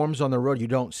just forms on the road. You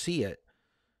don't see it.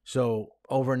 So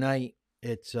overnight,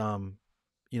 it's,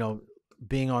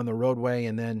 being on the roadway,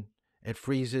 and then it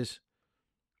freezes.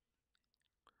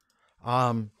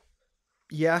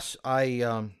 Yes,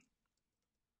 I'm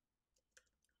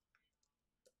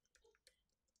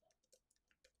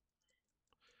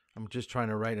just trying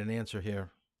to write an answer here.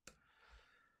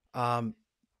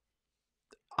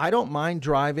 I don't mind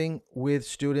driving with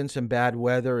students in bad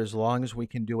weather as long as we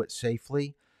can do it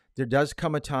safely. There does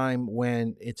come a time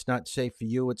when it's not safe for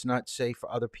you, it's not safe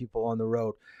for other people on the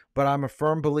road. But I'm a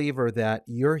firm believer that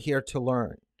you're here to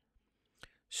learn.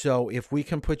 So if we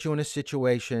can put you in a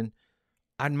situation,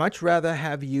 I'd much rather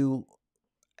have you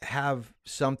have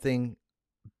something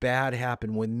bad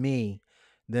happen with me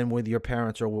than with your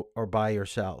parents or by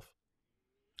yourself.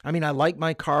 I mean, I like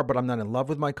my car, but I'm not in love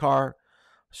with my car.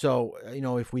 So,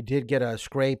 if we did get a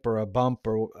scrape or a bump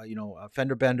or, a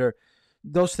fender bender,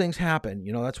 those things happen.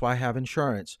 That's why I have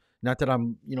insurance. Not that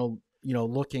I'm,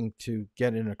 looking to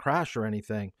get in a crash or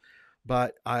anything,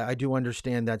 but I do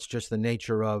understand that's just the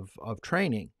nature of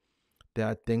training,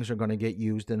 that things are going to get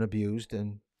used and abused,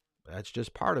 and that's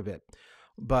just part of it.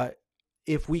 But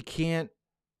if we can't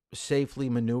safely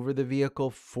maneuver the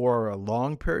vehicle for a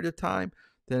long period of time,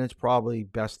 then it's probably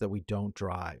best that we don't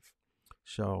drive.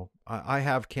 So I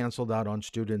have canceled out on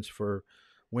students for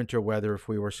winter weather if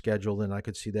we were scheduled, and I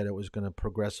could see that it was going to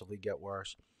progressively get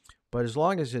worse. But as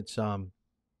long as it's, and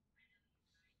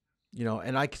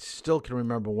I still can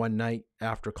remember one night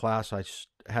after class, I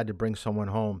had to bring someone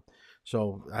home.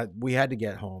 So we had to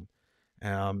get home.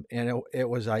 And it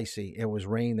was icy. It was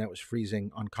rain that was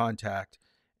freezing on contact,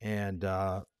 and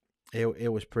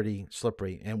it was pretty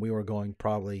slippery. And we were going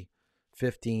probably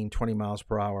 15, 20 miles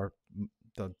per hour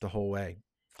the whole way.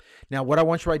 Now, what I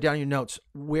want you to write down in your notes,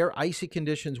 where icy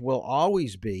conditions will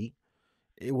always be,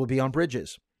 it will be on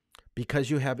bridges. because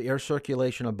you have air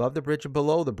circulation above the bridge and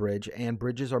below the bridge, and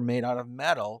bridges are made out of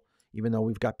metal, even though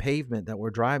we've got pavement that we're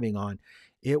driving on,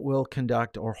 it will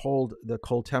conduct or hold the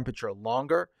cold temperature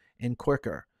longer and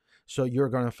quicker. So you're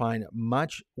going to find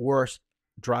much worse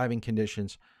driving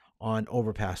conditions on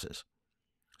overpasses.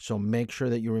 So make sure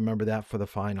that you remember that for the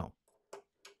final.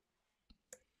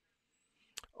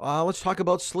 Let's talk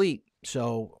about sleet.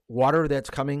 So water that's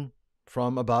coming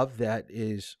from above that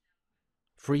is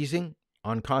freezing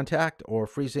on contact or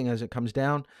freezing as it comes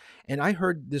down. And I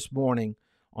heard this morning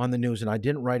on the news, and I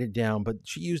didn't write it down, but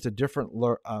she used a different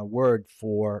word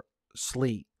for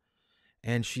sleet.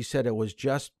 And she said it was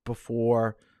just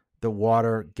before the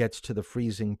water gets to the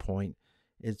freezing point.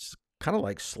 It's kind of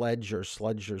like sludge or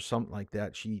something like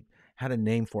that. She had a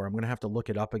name for it. I'm going to have to look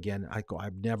it up again.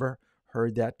 I've never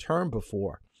heard that term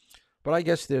before. But I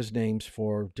guess there's names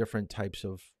for different types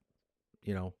of,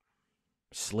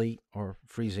 sleet or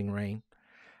freezing rain.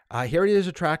 Here it is,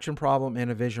 a traction problem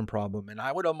and a vision problem. And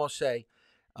I would almost say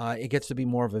it gets to be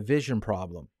more of a vision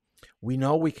problem. We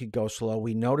know we could go slow.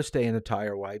 We know to stay in the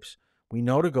tire wipes. We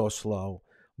know to go slow.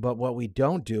 But what we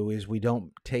don't do is we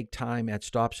don't take time at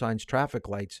stop signs, traffic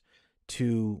lights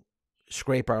to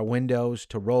scrape our windows,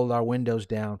 to roll our windows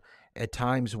down. At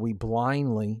times we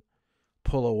blindly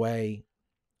pull away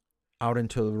out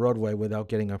into the roadway without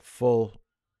getting a full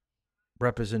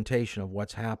representation of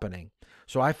what's happening.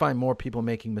 So I find more people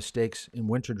making mistakes in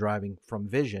winter driving from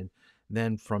vision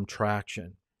than from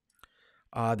traction.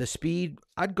 The speed,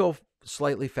 I'd go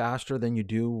slightly faster than you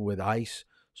do with ice.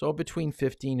 So between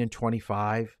 15 and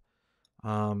 25,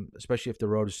 especially if the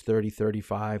road is 30,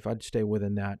 35, I'd stay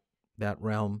within that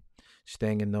realm,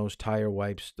 staying in those tire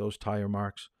wipes, those tire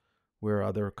marks where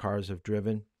other cars have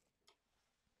driven.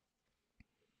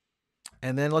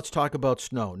 And then let's talk about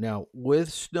snow. Now,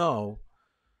 with snow,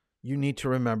 you need to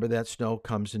remember that snow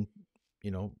comes in,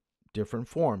 different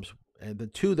forms. And the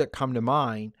two that come to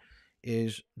mind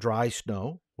is dry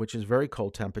snow, which is very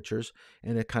cold temperatures,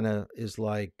 and it kind of is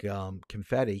like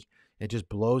confetti. It just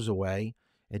blows away.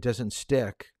 It doesn't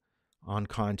stick on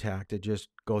contact. It just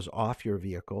goes off your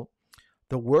vehicle.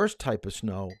 The worst type of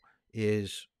snow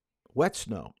is wet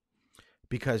snow,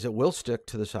 because it will stick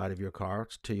to the side of your car,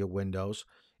 to your windows.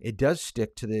 It does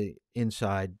stick to the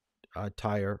inside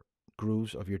tire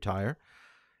grooves of your tire,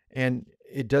 and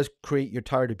it does create your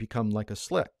tire to become like a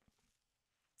slick,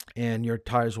 and your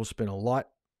tires will spin a lot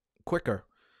quicker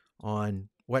on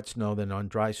wet snow than on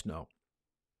dry snow.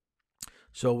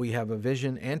 So we have a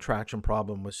vision and traction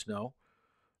problem with snow.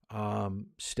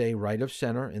 Stay right of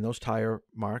center in those tire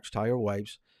marks, tire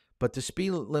wipes, but the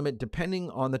speed limit depending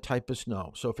on the type of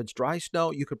snow. So if it's dry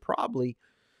snow, you could probably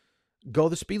go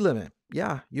the speed limit.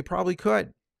 Yeah, you probably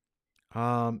could.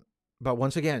 But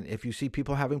once again, if you see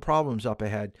people having problems up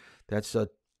ahead, that's a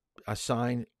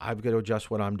sign I've got to adjust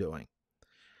what I'm doing.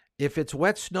 If it's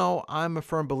wet snow, I'm a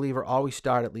firm believer, always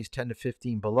start at least 10 to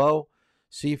 15 below.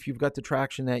 See if you've got the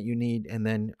traction that you need, and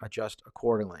then adjust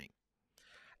accordingly.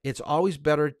 It's always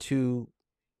better to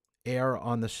err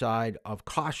on the side of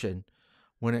caution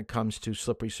when it comes to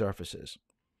slippery surfaces,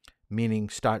 meaning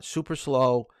start super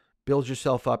slow, build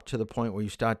yourself up to the point where you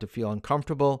start to feel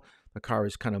uncomfortable. The car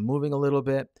is kind of moving a little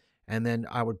bit, and then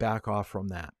I would back off from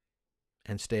that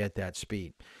and stay at that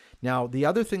speed. Now, the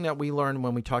other thing that we learned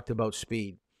when we talked about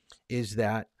speed is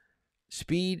that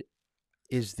speed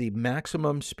is the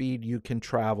maximum speed you can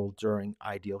travel during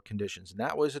ideal conditions. And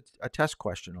that was a test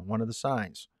question on one of the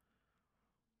signs.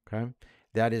 Okay?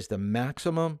 That is the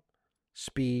maximum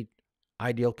speed,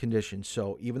 ideal conditions.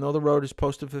 So even though the road is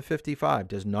posted for 55,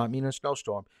 does not mean a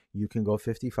snowstorm, you can go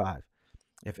 55.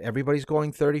 If everybody's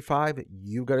going 35,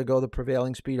 you got to go the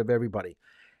prevailing speed of everybody.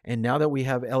 And now that we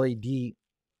have LED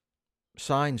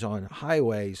signs on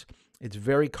highways, it's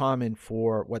very common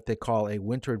for what they call a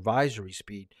winter advisory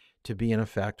speed to be in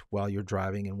effect while you're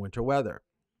driving in winter weather.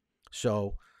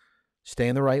 So stay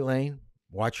in the right lane,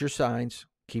 watch your signs,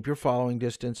 keep your following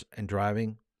distance, and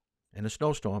driving in a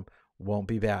snowstorm won't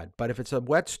be bad. But if it's a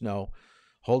wet snow,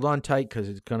 hold on tight, because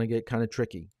it's going to get kind of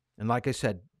tricky. And like I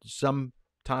said,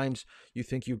 sometimes you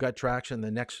think you've got traction,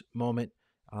 the next moment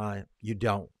you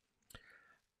don't.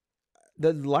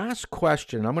 The last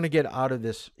question, I'm going to get out of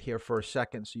this here for a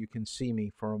second so you can see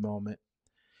me for a moment,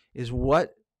 is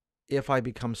what if I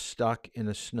become stuck in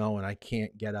the snow and I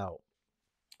can't get out?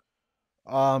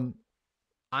 I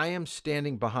am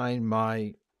standing behind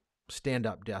my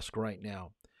stand-up desk right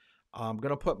now. I'm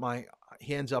going to put my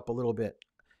hands up a little bit.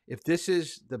 If this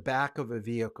is the back of a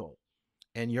vehicle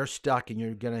and you're stuck and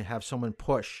you're going to have someone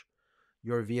push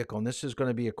your vehicle, and this is going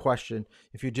to be a question,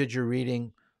 if you did your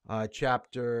reading,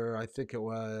 chapter, I think it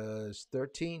was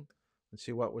 13. Let's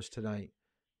see, what was tonight?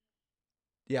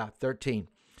 Yeah, 13.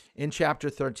 In chapter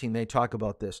 13, they talk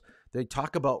about this. They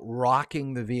talk about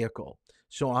rocking the vehicle.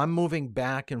 So I'm moving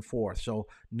back and forth. So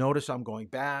notice I'm going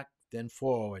back, then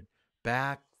forward,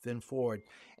 back, then forward.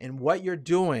 And what you're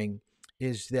doing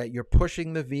is that you're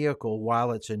pushing the vehicle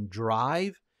while it's in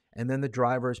drive, and then the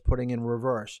driver is putting in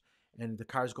reverse. And the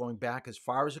car's going back as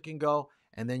far as it can go,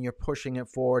 and then you're pushing it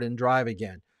forward and drive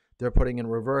again. They're putting in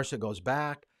reverse, it goes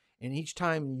back. And each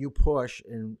time you push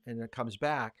and it comes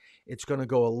back, it's going to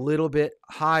go a little bit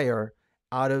higher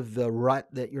out of the rut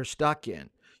that you're stuck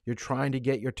in. You're trying to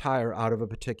get your tire out of a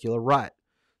particular rut.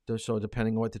 So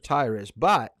depending on what the tire is.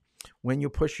 But when you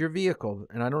push your vehicle,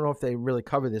 and I don't know if they really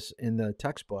cover this in the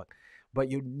textbook,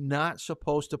 but you're not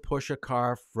supposed to push a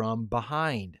car from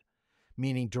behind,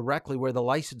 meaning directly where the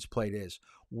license plate is.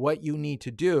 What you need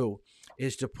to do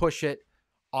is to push it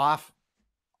off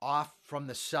from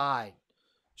the side.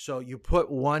 So you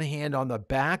put one hand on the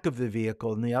back of the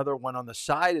vehicle and the other one on the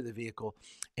side of the vehicle,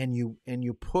 and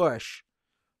you push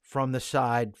from the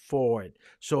side forward.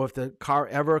 So if the car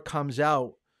ever comes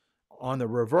out on the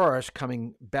reverse,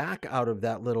 coming back out of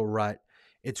that little rut,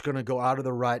 it's going to go out of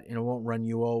the rut and it won't run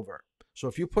you over. So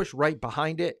if you push right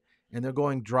behind it and they're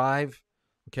going drive,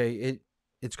 okay,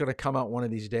 it's going to come out one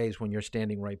of these days when you're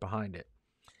standing right behind it.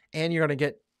 And you're going to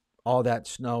get all that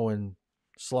snow and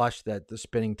slush that the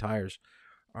spinning tires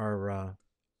are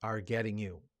getting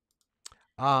you.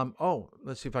 Oh,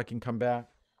 let's see if I can come back.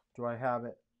 Do I have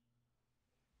it?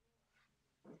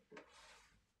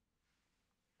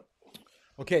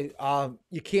 Okay,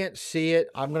 you can't see it.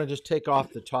 I'm going to just take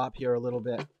off the top here a little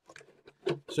bit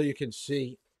so you can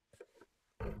see.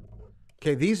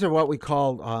 Okay, these are what we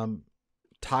call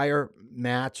tire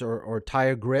mats or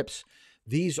tire grips.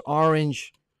 These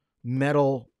orange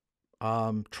metal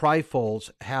trifolds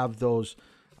have those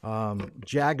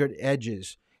jagged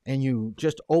edges, and you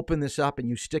just open this up and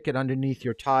you stick it underneath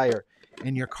your tire,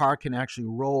 and your car can actually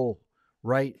roll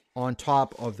right on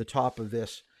top of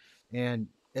this, and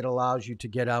it allows you to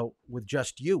get out with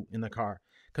just you in the car.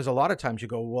 Because a lot of times you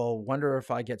go, well, wonder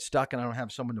if I get stuck and I don't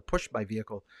have someone to push my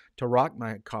vehicle to rock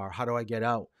my car, how do I get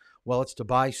out? Well, it's to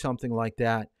buy something like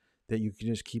that you can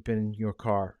just keep in your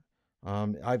car.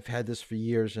 I've had this for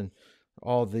years, and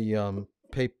all the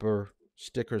paper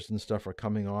stickers and stuff are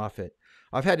coming off it.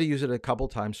 I've had to use it a couple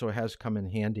times, so it has come in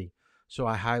handy. So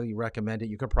I highly recommend it.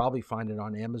 You could probably find it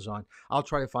on Amazon. I'll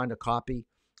try to find a copy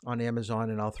on Amazon,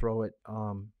 and I'll throw it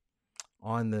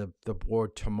on the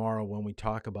board tomorrow when we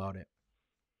talk about it.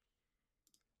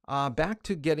 Back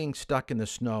to getting stuck in the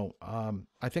snow.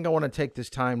 I think I want to take this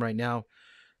time right now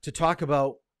to talk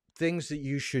about things that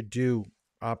you should do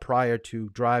prior to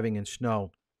driving in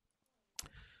snow.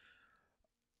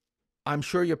 I'm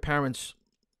sure your parents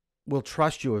will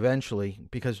trust you eventually,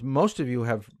 because most of you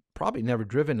have probably never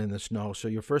driven in the snow. So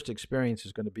your first experience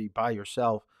is going to be by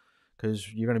yourself,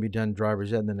 because you're going to be done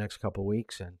driver's ed in the next couple of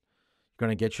weeks, and you're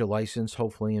going to get your license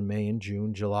hopefully in May and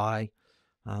June, July.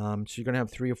 So you're going to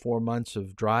have 3 or 4 months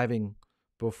of driving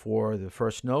before the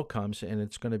first snow comes, and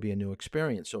it's going to be a new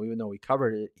experience. So even though we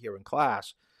covered it here in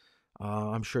class,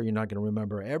 I'm sure you're not going to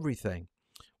remember everything.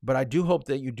 But I do hope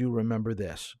that you do remember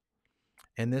this.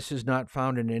 And this is not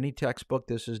found in any textbook.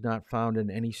 This is not found in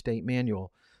any state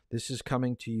manual. This is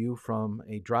coming to you from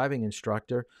a driving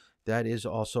instructor that is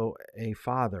also a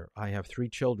father. I have 3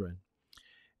 children.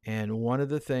 And one of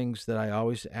the things that I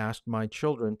always asked my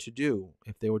children to do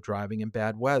if they were driving in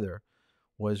bad weather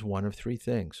was one of 3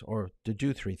 things, or to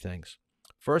do 3 things.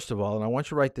 First of all, and I want you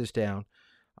to write this down,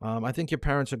 I think your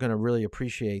parents are going to really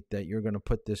appreciate that you're going to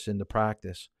put this into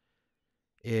practice,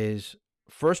 is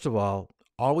first of all,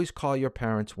 always call your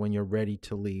parents when you're ready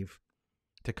to leave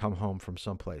to come home from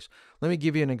someplace. Let me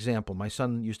give you an example. My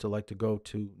son used to like to go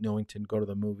to Newington, go to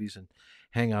the movies, and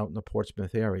hang out in the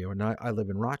Portsmouth area. And I live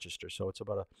in Rochester, so it's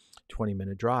about a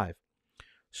 20-minute drive.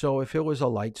 So if it was a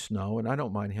light snow, and I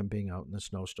don't mind him being out in the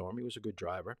snowstorm, he was a good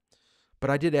driver. But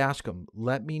I did ask him,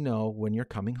 let me know when you're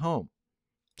coming home.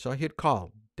 So he'd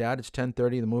call, Dad, it's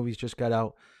 10:30, the movies just got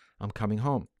out, I'm coming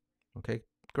home. Okay,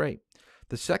 great.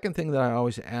 The second thing that I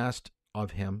always asked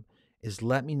of him is,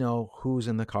 let me know who's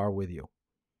in the car with you.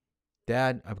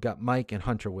 Dad, I've got Mike and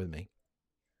Hunter with me.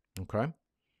 Okay?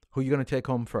 Who are you going to take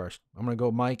home first? I'm going to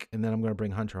go Mike, and then I'm going to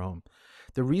bring Hunter home.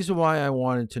 The reason why I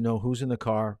wanted to know who's in the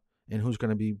car and who's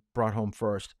going to be brought home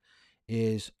first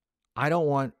is I don't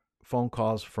want phone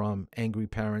calls from angry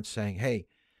parents saying, hey,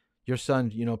 your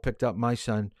son, picked up my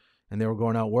son, and they were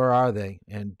going out. Where are they?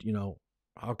 And,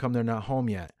 how come they're not home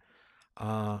yet?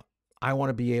 I want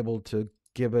to be able to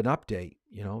give an update.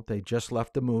 They just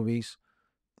left the movies.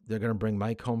 They're going to bring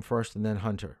Mike home first and then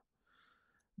Hunter.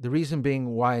 The reason being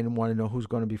why I want to know who's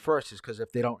going to be first is because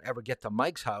if they don't ever get to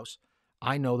Mike's house,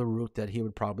 I know the route that he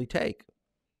would probably take.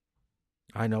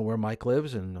 I know where Mike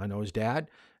lives, and I know his dad,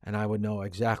 and I would know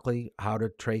exactly how to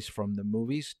trace from the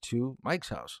movies to Mike's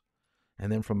house,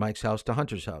 and then from Mike's house to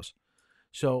Hunter's house.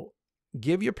 So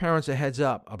give your parents a heads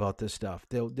up about this stuff.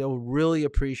 They'll really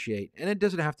appreciate, and it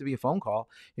doesn't have to be a phone call.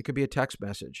 It could be a text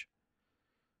message,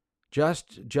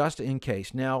 just in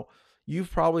case. Now,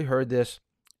 you've probably heard this.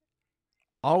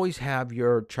 Always have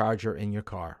your charger in your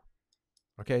car.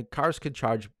 Okay, cars can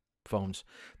charge phones.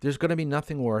 There's going to be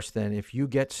nothing worse than if you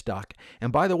get stuck.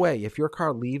 And by the way, if your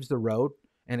car leaves the road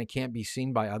and it can't be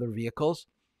seen by other vehicles,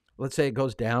 let's say it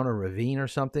goes down a ravine or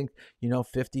something,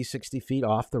 50, 60 feet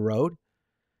off the road,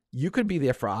 you could be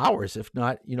there for hours, if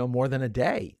not, more than a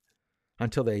day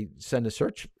until they send a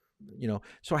search,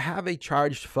 So have a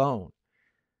charged phone.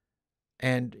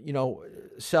 And,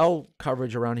 cell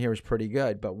coverage around here is pretty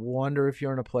good, but wonder if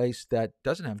you're in a place that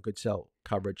doesn't have good cell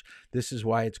coverage. This is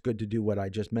why it's good to do what I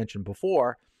just mentioned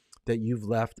before, that you've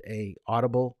left a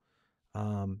audible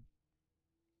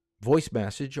voice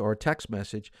message or a text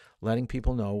message letting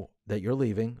people know that you're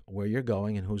leaving, where you're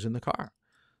going, and who's in the car.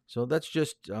 So that's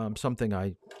just something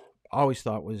I always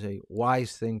thought was a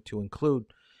wise thing to include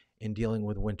in dealing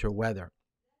with winter weather.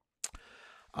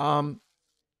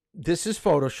 This is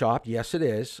photoshopped. Yes, it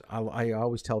is. I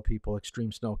always tell people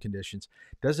extreme snow conditions.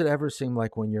 Does it ever seem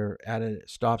like when you're at a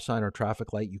stop sign or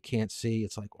traffic light, you can't see?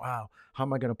 It's like, wow, how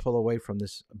am I going to pull away from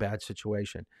this bad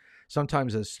situation?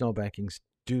 Sometimes the snow bankings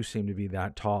do seem to be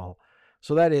that tall.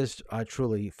 So that is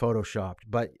truly photoshopped.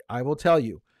 But I will tell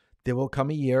you, there will come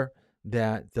a year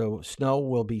that the snow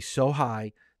will be so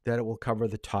high that it will cover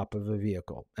the top of a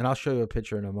vehicle. And I'll show you a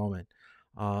picture in a moment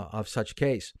of such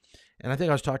case. And I think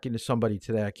I was talking to somebody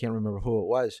today, I can't remember who it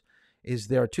was, is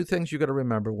there are two things you got to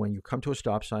remember when you come to a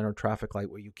stop sign or a traffic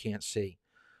light where you can't see.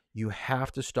 You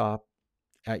have to stop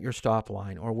at your stop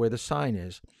line or where the sign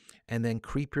is and then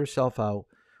creep yourself out,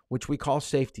 which we call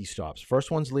safety stops. First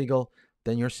one's legal,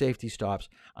 then your safety stops,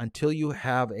 until you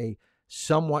have a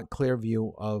somewhat clear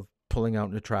view of pulling out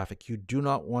into traffic. You do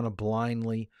not want to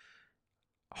blindly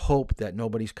hope that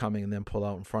nobody's coming and then pull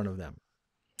out in front of them.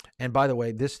 And by the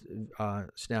way, this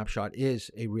snapshot is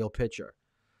a real picture.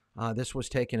 This was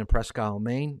taken in Presque Isle,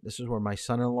 Maine. This is where my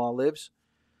son-in-law lives.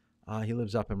 He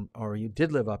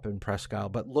did live up in Presque Isle.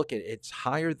 But look, it's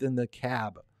higher than the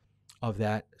cab of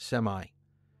that semi.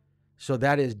 So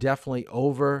that is definitely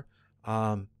over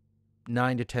 9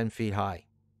 to 10 feet high,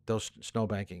 those snow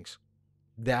bankings.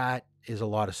 That is a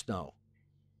lot of snow.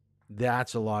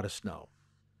 That's a lot of snow.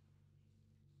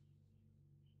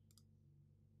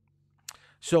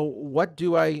 So what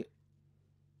do I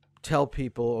tell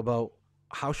people about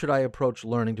how should I approach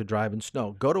learning to drive in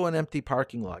snow? Go to an empty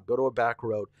parking lot. Go to a back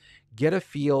road. Get a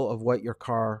feel of what your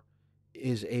car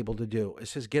is able to do. It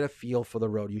says get a feel for the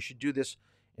road. You should do this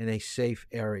in a safe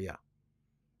area.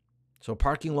 So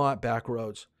parking lot, back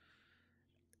roads.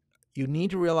 You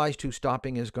need to realize, too,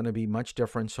 stopping is going to be much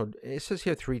different. So it says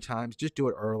here 3 times. Just do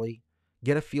it early.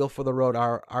 Get a feel for the road.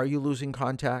 Are you losing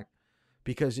contact?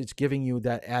 Because it's giving you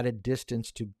that added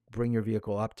distance to bring your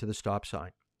vehicle up to the stop sign.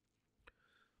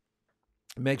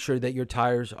 Make sure that your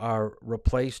tires are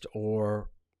replaced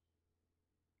or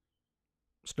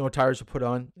snow tires are put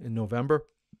on in November.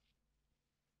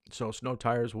 So snow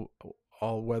tires,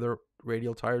 all-weather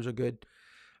radial tires are good.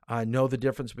 Know the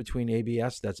difference between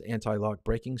ABS, that's anti-lock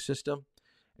braking system,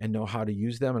 and know how to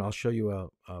use them. And I'll show you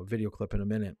a video clip in a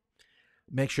minute.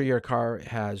 Make sure your car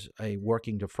has a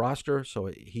working defroster so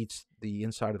it heats the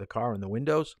inside of the car and the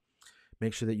windows.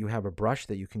 Make sure that you have a brush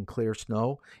that you can clear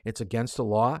snow. It's against the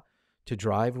law to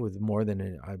drive with more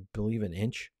than, I believe, an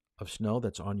inch of snow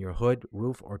that's on your hood,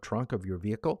 roof, or trunk of your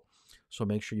vehicle. So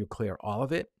make sure you clear all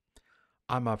of it.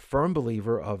 I'm a firm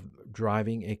believer of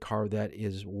driving a car that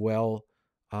is well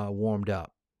warmed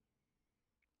up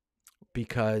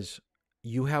because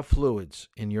you have fluids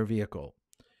in your vehicle.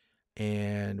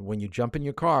 And when you jump in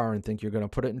your car and think you're going to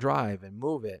put it in drive and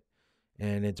move it,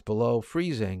 and it's below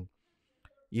freezing,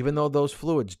 even though those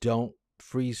fluids don't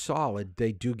freeze solid,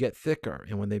 they do get thicker.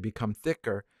 And when they become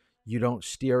thicker, you don't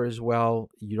steer as well.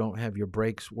 You don't have your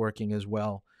brakes working as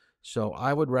well. So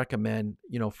I would recommend,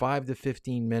 5 to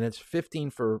 15 minutes, 15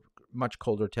 for much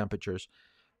colder temperatures.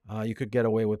 You could get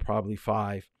away with probably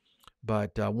 5.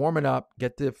 But warm it up,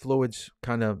 get the fluids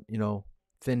kind of,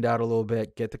 thinned out a little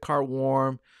bit, get the car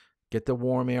warm. Get the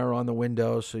warm air on the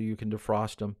windows so you can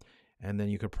defrost them, and then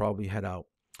you could probably head out.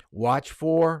 Watch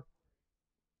for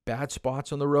bad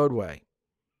spots on the roadway.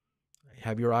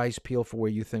 Have your eyes peeled for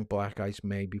where you think black ice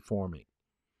may be forming.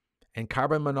 And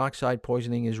carbon monoxide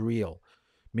poisoning is real.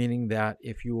 meaning that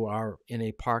if you are in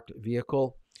a parked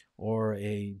vehicle or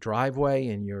a driveway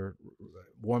and you're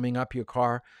warming up your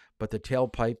car, but the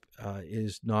tailpipe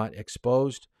is not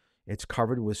exposed, it's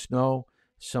covered with snow,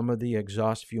 some of the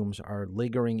exhaust fumes are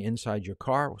lingering inside your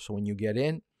car. So when you get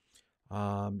in,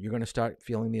 you're going to start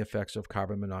feeling the effects of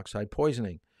carbon monoxide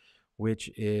poisoning, which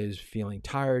is feeling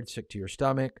tired, sick to your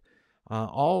stomach,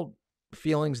 all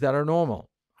feelings that are normal,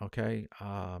 okay?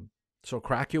 So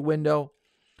crack your window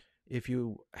if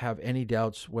you have any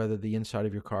doubts whether the inside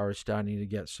of your car is starting to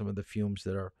get some of the fumes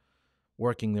that are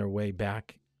working their way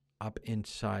back up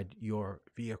inside your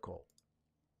vehicle.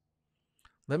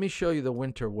 Let me show you the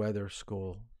winter weather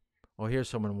school. Oh, here's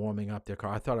someone warming up their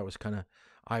car. I thought it was kind of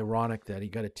ironic that he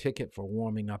got a ticket for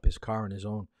warming up his car in his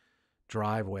own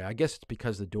driveway. I guess it's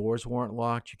because the doors weren't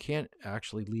locked. You can't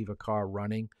actually leave a car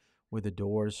running with the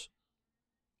doors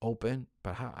open.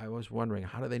 But I was wondering,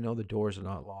 how do they know the doors are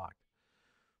not locked?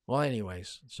 Well,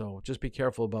 anyways, so just be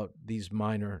careful about these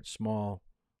minor, small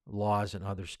laws in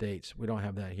other states. We don't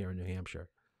have that here in New Hampshire.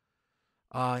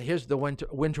 Here's the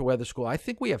winter weather school. I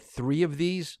think we have 3 of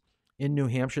these in New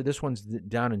Hampshire. This one's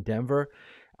down in Denver.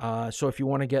 So if you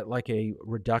want to get like a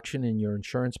reduction in your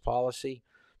insurance policy,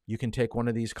 you can take one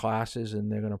of these classes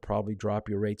and they're going to probably drop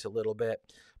your rates a little bit.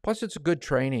 Plus, it's a good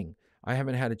training. I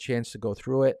haven't had a chance to go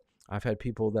through it. I've had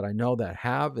people that I know that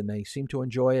have, and they seem to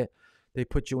enjoy it. They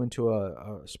put you into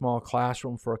a small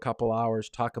classroom for a couple hours,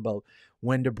 talk about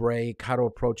when to brake, how to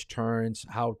approach turns,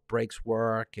 how brakes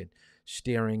work, and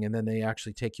steering. And then they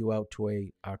actually take you out to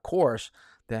a course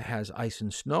that has ice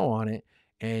and snow on it,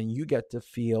 and you get to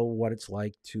feel what it's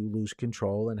like to lose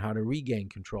control and how to regain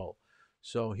control.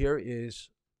 So here is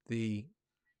the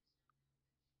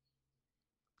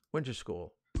winter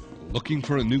school. Looking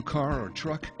for a new car or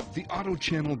truck?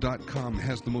 TheAutoChannel.com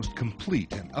has the most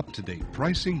complete and up-to-date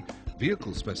pricing,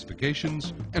 vehicle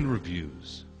specifications, and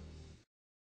reviews.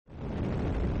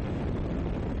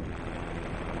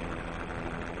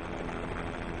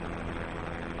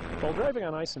 While driving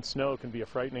on ice and snow can be a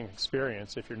frightening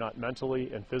experience if you're not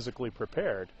mentally and physically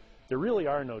prepared, there really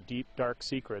are no deep, dark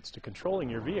secrets to controlling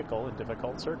your vehicle in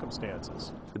difficult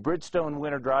circumstances. The Bridgestone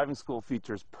Winter Driving School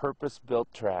features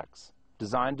purpose-built tracks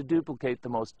designed to duplicate the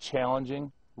most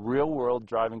challenging, real-world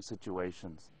driving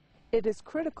situations. It is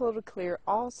critical to clear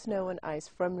all snow and ice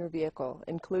from your vehicle,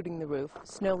 including the roof.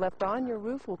 Snow left on your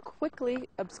roof will quickly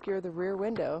obscure the rear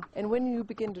window, and when you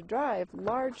begin to drive,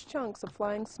 large chunks of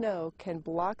flying snow can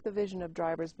block the vision of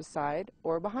drivers beside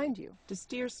or behind you. To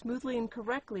steer smoothly and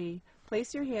correctly,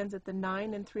 place your hands at the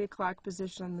 9 and 3 o'clock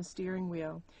position on the steering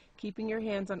wheel. Keeping your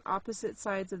hands on opposite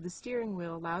sides of the steering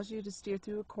wheel allows you to steer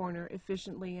through a corner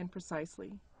efficiently and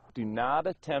precisely. Do not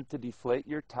attempt to deflate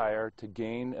your tire to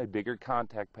gain a bigger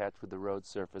contact patch with the road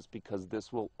surface, because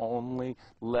this will only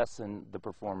lessen the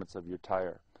performance of your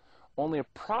tire. Only a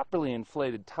properly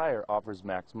inflated tire offers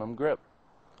maximum grip.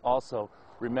 Also,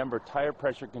 remember, tire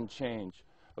pressure can change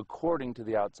according to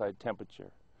the outside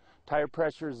temperature. Tire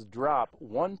pressures drop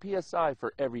 1 psi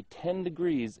for every 10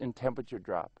 degrees in temperature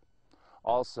drop.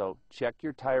 Also, check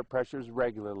your tire pressures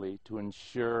regularly to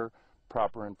ensure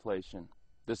proper inflation.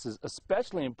 This is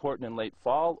especially important in late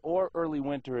fall or early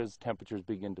winter as temperatures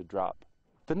begin to drop.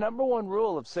 The #1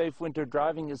 rule of safe winter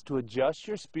driving is to adjust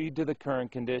your speed to the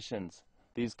current conditions.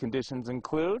 These conditions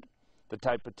include the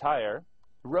type of tire,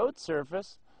 road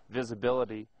surface,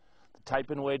 visibility, the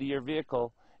type and weight of your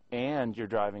vehicle, and your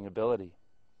driving ability.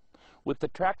 With the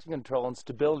traction control and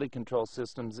stability control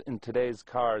systems in today's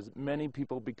cars, many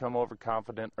people become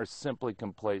overconfident or simply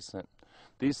complacent.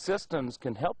 These systems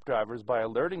can help drivers by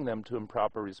alerting them to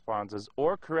improper responses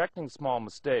or correcting small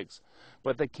mistakes,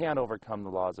 but they can't overcome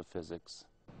the laws of physics.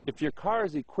 If your car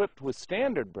is equipped with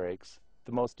standard brakes,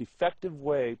 the most effective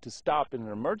way to stop in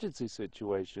an emergency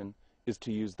situation is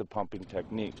to use the pumping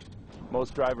technique.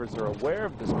 Most drivers are aware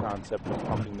of this concept of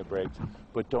pumping the brakes,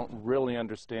 but don't really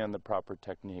understand the proper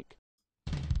technique.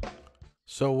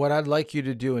 So what I'd like you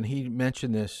to do, and he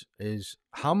mentioned this, is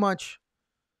how much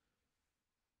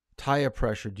tire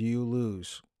pressure do you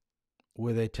lose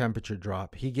with a temperature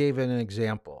drop? He gave an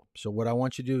example. So what I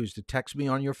want you to do is to text me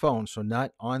on your phone, so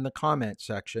not on the comment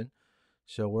section.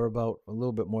 So we're about a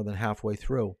little bit more than halfway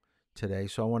through today.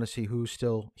 So I want to see who's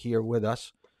still here with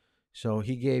us. So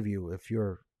he gave you,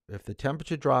 if the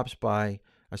temperature drops by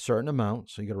a certain amount,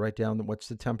 so you got to write down what's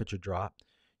the temperature drop,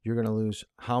 you're going to lose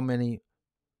how many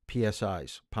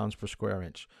PSIs, pounds per square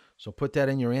inch. So put that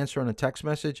in your answer on a text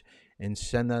message and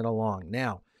send that along.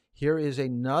 Now, here is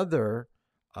another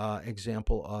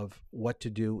example of what to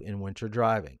do in winter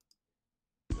driving.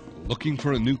 Looking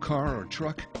for a new car or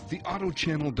truck?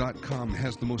 TheAutoChannel.com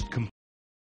has the most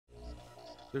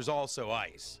There's also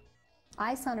ice.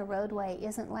 Ice on a roadway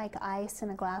isn't like ice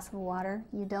in a glass of water.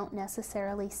 You don't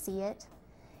necessarily see it.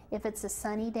 If it's a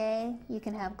sunny day, you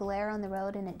can have glare on the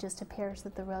road and it just appears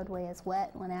that the roadway is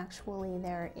wet when actually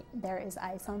there is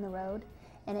ice on the road,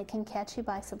 and it can catch you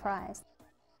by surprise.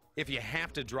 If you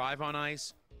have to drive on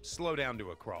ice, slow down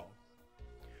to a crawl.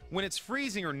 When it's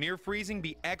freezing or near freezing,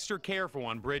 be extra careful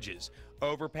on bridges,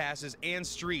 overpasses, and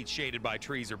streets shaded by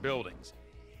trees or buildings.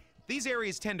 These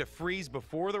areas tend to freeze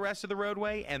before the rest of the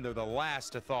roadway, and they're the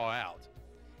last to thaw out.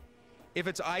 If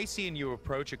it's icy and you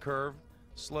approach a curve,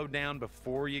 slow down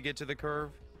before you get to the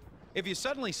curve. If you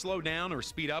suddenly slow down or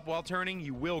speed up while turning,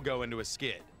 you will go into a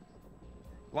skid.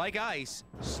 Like ice,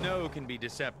 snow can be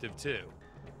deceptive too.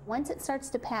 Once it starts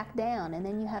to pack down and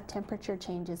then you have temperature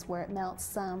changes where it melts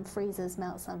some, freezes,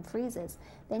 melts some, freezes,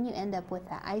 then you end up with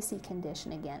that icy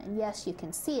condition again. And yes, you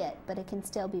can see it, but it can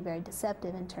still be very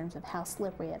deceptive in terms of how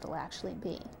slippery it'll actually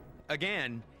be.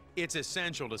 Again, it's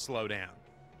essential to slow down.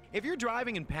 If you're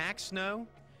driving in packed snow,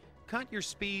 cut your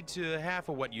speed to half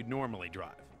of what you'd normally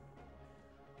drive.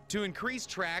 To increase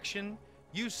traction,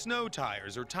 use snow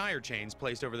tires or tire chains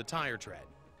placed over the tire tread.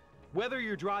 Whether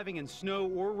you're driving in snow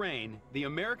or rain, the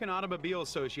American Automobile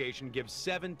Association gives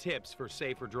 7 tips for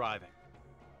safer driving.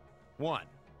 1.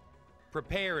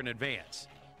 Prepare in advance.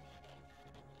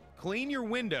 Clean your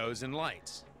windows and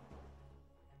lights.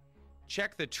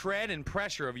 Check the tread and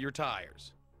pressure of your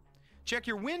tires. Check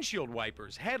your windshield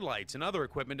wipers, headlights, and other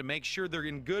equipment to make sure they're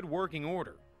in good working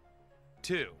order.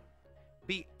 2.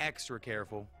 Be extra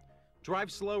careful.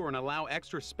 Drive slower and allow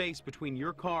extra space between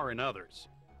your car and others.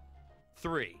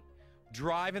 3.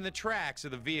 Drive in the tracks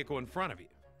of the vehicle in front of you.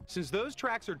 Since those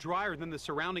tracks are drier than the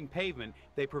surrounding pavement,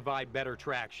 they provide better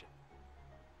traction.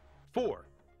 4.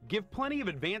 Give plenty of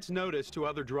advance notice to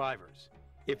other drivers.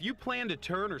 If you plan to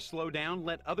turn or slow down,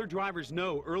 let other drivers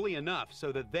know early enough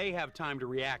so that they have time to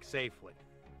react safely.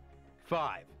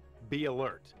 5. Be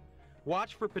alert.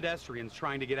 Watch for pedestrians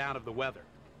trying to get out of the weather.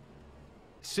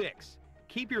 6.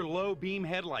 Keep your low beam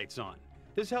headlights on.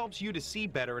 This helps you to see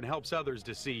better and helps others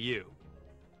to see you.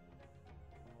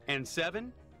 And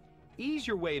 7, ease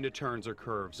your way into turns or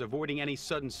curves, avoiding any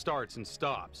sudden starts and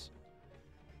stops.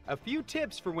 A few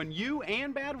tips for when you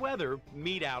and bad weather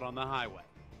meet out on the highway.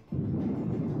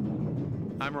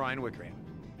 I'm Ryan Wickram.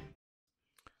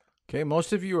 Okay,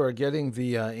 most of you are getting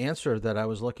the answer that I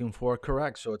was looking for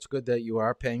correct, so it's good that you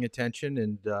are paying attention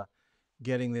and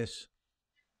getting this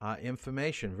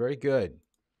information. Very good.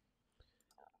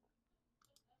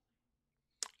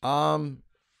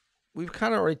 We've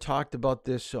kind of already talked about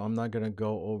this, so I'm not going to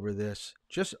go over this.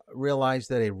 Just realize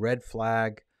that a red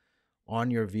flag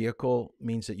on your vehicle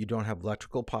means that you don't have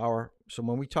electrical power. So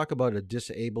when we talk about a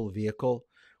disabled vehicle,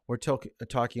 we're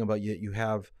talking about you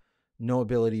have no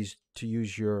abilities to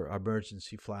use your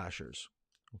emergency flashers.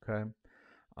 Okay,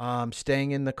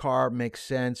 staying in the car makes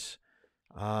sense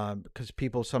because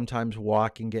people sometimes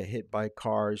walk and get hit by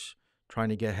cars trying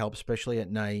to get help, especially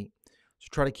at night. So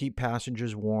try to keep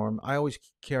passengers warm. I always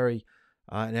carry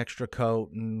an extra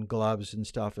coat and gloves and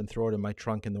stuff and throw it in my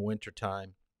trunk in the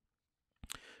wintertime.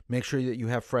 Make sure that you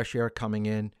have fresh air coming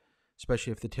in,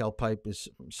 especially if the tailpipe is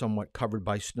somewhat covered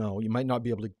by snow. You might not be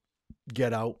able to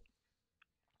get out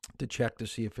to check to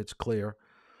see if it's clear.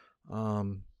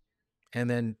 And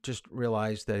then just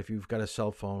realize that if you've got a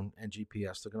cell phone and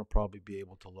GPS, they're going to probably be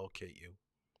able to locate you.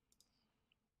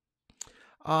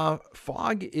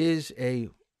 Fog is a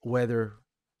weather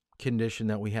condition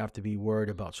that we have to be worried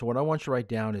about. So what I want you to write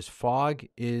down is fog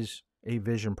is a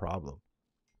vision problem.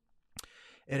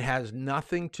 It has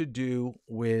nothing to do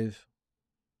with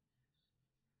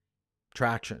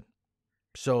traction.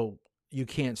 So you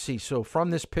can't see. So from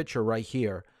this picture right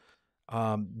here,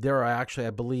 there are actually,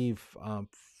 I believe,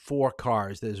 4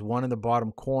 cars. There's one in the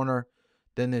bottom corner.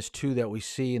 Then there's 2 that we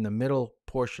see in the middle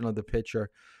portion of the picture.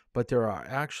 But there are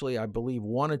actually, I believe,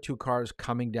 1 or 2 cars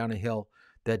coming down a hill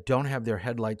that don't have their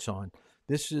headlights on.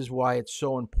 This is why it's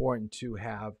so important to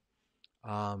have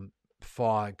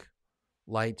fog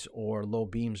lights or low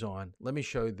beams on. Let me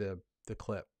show you the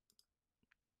clip.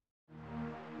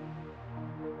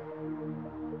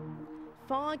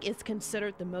 Fog is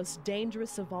considered the most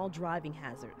dangerous of all driving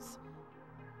hazards.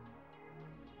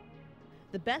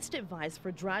 The best advice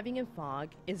for driving in fog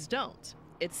is don't.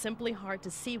 It's simply hard to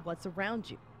see what's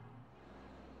around you.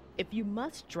 If you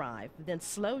must drive, then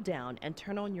slow down and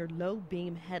turn on your low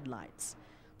beam headlights.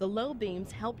 The low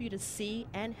beams help you to see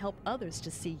and help others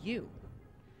to see you.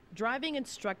 Driving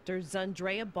instructor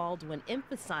Zandrea Baldwin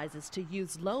emphasizes to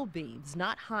use low beams,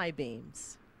 not high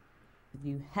beams. If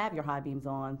you have your high beams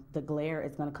on, the glare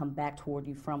is going to come back toward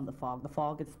you from the fog. The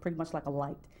fog is pretty much like a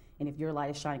light, and if your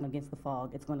light is shining against the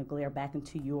fog, it's going to glare back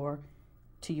into your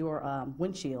to your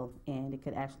windshield, and it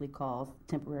could actually cause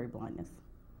temporary blindness.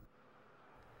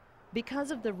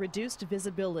 Because of the reduced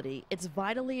visibility, it's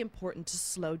vitally important to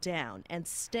slow down and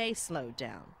stay slowed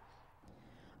down.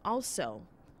 Also,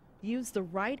 use the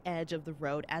right edge of the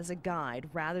road as a guide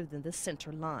rather than the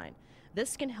center line.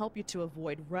 This can help you to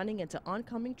avoid running into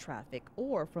oncoming traffic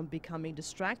or from becoming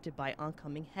distracted by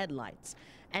oncoming headlights.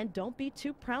 And don't be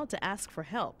too proud to ask for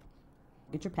help.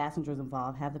 Get your passengers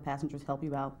involved, have the passengers help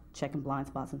you out, checking blind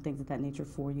spots and things of that nature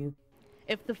for you.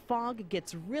 If the fog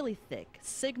gets really thick,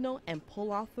 signal and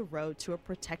pull off the road to a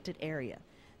protected area.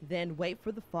 Then wait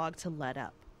for the fog to let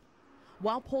up.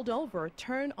 While pulled over,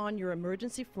 turn on your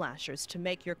emergency flashers to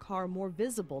make your car more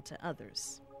visible to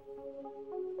others.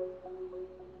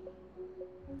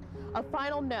 A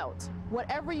final note,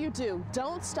 whatever you do,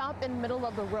 don't stop in the middle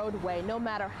of the roadway, no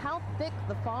matter how thick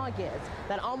the fog is.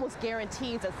 That almost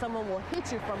guarantees that someone will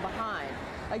hit you from behind.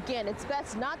 Again, it's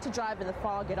best not to drive in the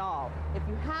fog at all. If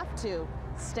you have to,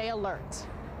 stay alert.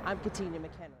 I'm Katina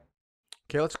McHenry.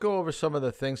 Okay, let's go over some of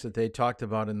the things that they talked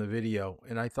about in the video,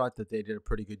 and I thought that they did a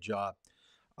pretty good job.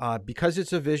 Because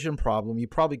it's a vision problem, you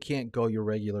probably can't go your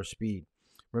regular speed.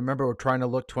 Remember, we're trying to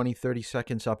look 20, 30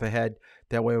 seconds up ahead.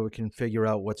 That way we can figure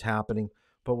out what's happening.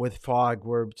 But with fog,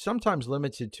 we're sometimes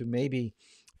limited to maybe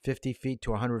 50 feet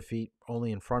to 100 feet only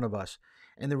in front of us.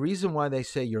 And the reason why they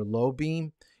say your low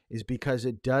beam is because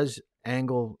it does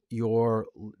angle your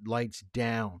lights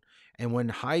down. And when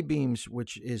high beams,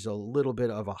 which is a little bit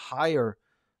of a higher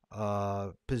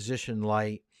position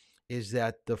light, is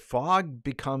that the fog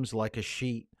becomes like a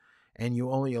sheet and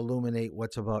you only illuminate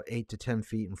what's about 8 to 10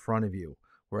 feet in front of you.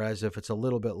 Whereas if it's a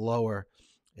little bit lower,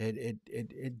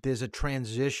 there's a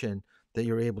transition that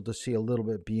you're able to see a little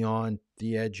bit beyond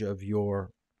the edge of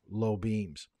your low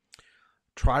beams.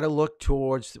 Try to look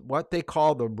towards what they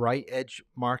call the right edge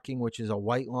marking, which is a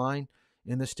white line.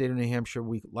 In the state of New Hampshire,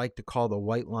 we like to call the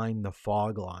white line the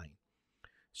fog line.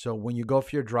 So when you go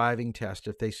for your driving test,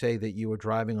 if they say that you were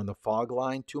driving on the fog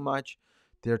line too much,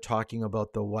 they're talking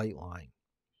about the white line.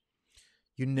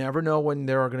 You never know when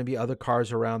there are going to be other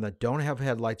cars around that don't have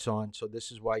headlights on, so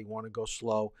this is why you want to go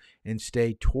slow and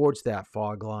stay towards that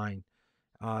fog line.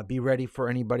 Be ready for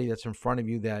anybody that's in front of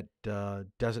you that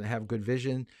doesn't have good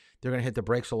vision. They're going to hit the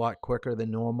brakes a lot quicker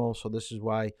than normal, so this is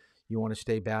why you want to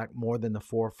stay back more than the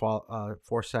 4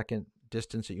 second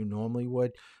distance that you normally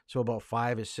would. So about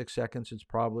 5 or 6 seconds is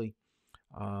probably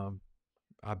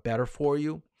better for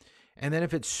you. And then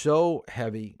if it's so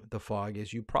heavy, the fog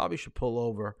is, you probably should pull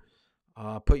over,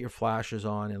 put your flashers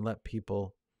on, and let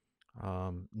people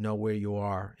know where you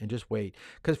are and just wait.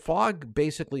 Because fog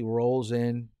basically rolls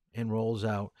in and rolls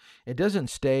out. It doesn't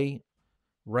stay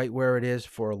right where it is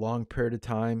for a long period of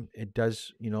time. It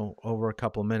does, over a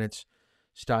couple of minutes,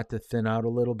 start to thin out a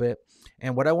little bit.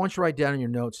 And what I want you to write down in your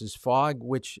notes is fog,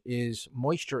 which is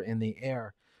moisture in the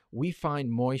air. We find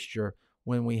moisture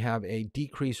when we have a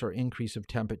decrease or increase of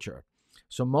temperature.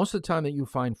 So most of the time that you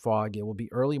find fog, it will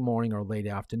be early morning or late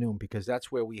afternoon, because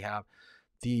that's where we have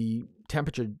the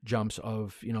temperature jumps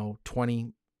of,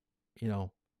 20,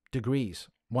 degrees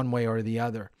one way or the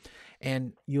other.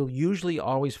 And you'll usually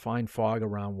always find fog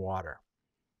around water.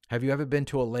 Have you ever been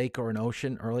to a lake or an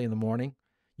ocean early in the morning?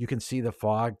 You can see the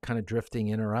fog kind of drifting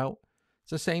in or out.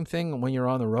 It's the same thing when you're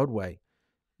on the roadway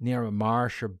near a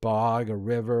marsh or bog, a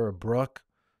river or brook.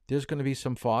 There's going to be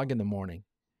some fog in the morning.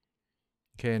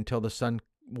 Okay, until the sun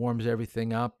warms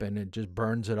everything up and it just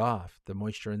burns it off, the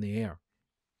moisture in the air.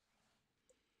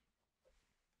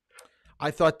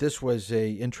 I thought this was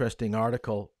a interesting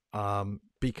article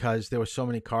because there were so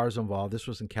many cars involved. This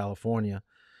was in California.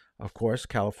 Of course,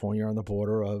 California on the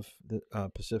border of the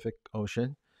Pacific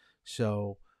Ocean.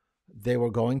 So they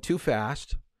were going too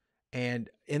fast. And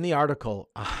in the article,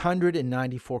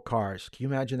 194 cars. Can you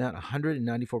imagine that?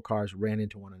 194 cars ran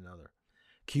into one another.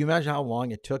 Can you imagine how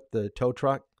long it took the tow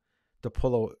truck to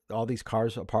pull all these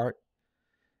cars apart?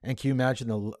 And can you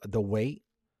imagine the wait?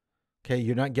 Okay,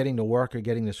 you're not getting to work or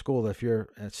getting to school if you're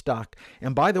stuck.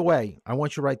 And by the way, I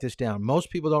want you to write this down. Most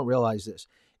people don't realize this.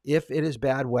 If it is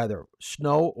bad weather,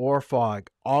 snow or fog,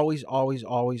 always, always,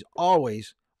 always,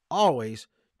 always, always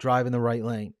drive in the right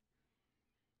lane.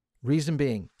 Reason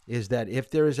being is that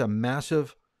if there is a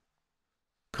massive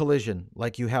collision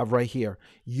like you have right here,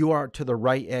 you are to the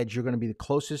right edge. You're going to be the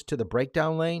closest to the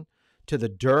breakdown lane, to the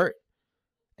dirt,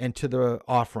 and to the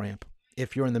off-ramp.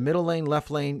 If you're in the middle lane,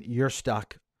 left lane, you're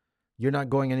stuck. You're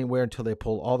not going anywhere until they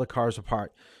pull all the cars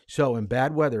apart. So in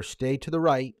bad weather, stay to the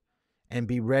right and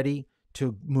be ready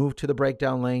to move to the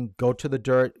breakdown lane, go to the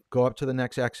dirt, go up to the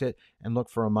next exit, and look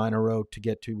for a minor road to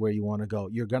get to where you want to go.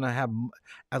 You're going to have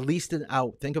at least an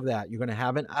out. Think of that. You're going to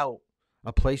have an out,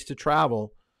 a place to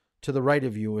travel to the right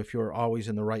of you if you're always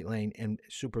in the right lane in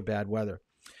super bad weather.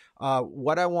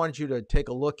 What I wanted you to take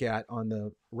a look at on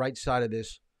the right side of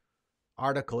this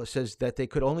article, it says that they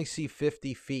could only see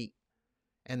 50 feet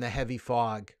in the heavy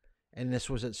fog, and this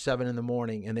was at 7 in the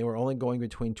morning, and they were only going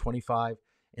between 25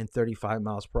 and 35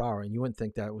 miles per hour, and you wouldn't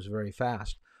think that was very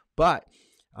fast. But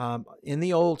in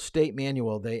the old state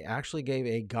manual, they actually gave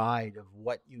a guide of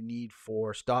what you need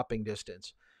for stopping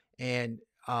distance, and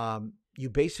you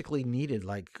basically needed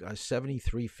like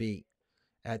 73 feet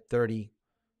at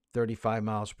 35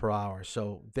 miles per hour.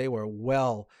 So they were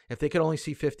if they could only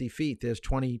see 50 feet, there's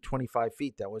 25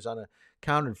 feet that was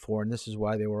unaccounted for. And this is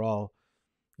why they were all,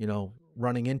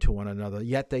 running into one another.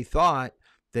 Yet they thought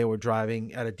they were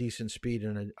driving at a decent speed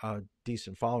and a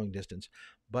decent following distance,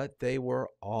 but they were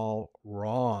all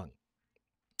wrong.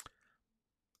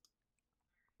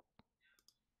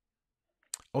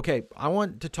 Okay, I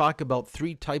want to talk about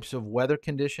 3 types of weather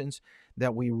conditions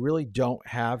that we really don't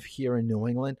have here in New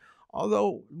England,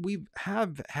 although we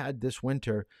have had this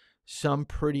winter some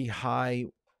pretty high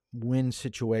wind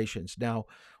situations. Now,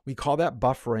 we call that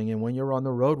buffering, and when you're on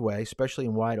the roadway, especially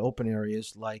in wide open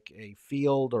areas like a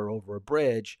field or over a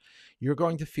bridge, you're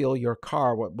going to feel your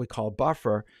car, what we call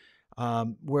buffer,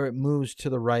 where it moves to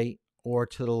the right or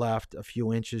to the left a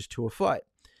few inches to a foot.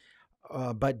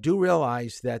 But do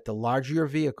realize that the larger your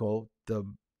vehicle, the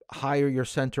higher your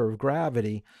center of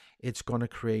gravity, it's going to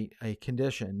create a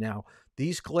condition. Now,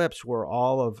 these clips were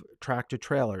all of tractor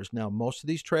trailers. Now, most of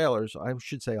these trailers, I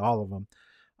should say all of them,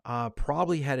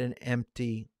 probably had an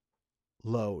empty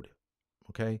load.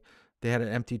 Okay, they had an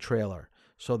empty trailer,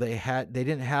 so they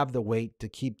didn't have the weight to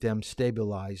keep them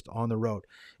stabilized on the road.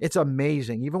 It's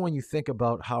amazing, even when you think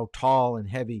about how tall and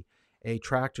heavy a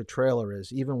tractor trailer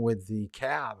is, even with the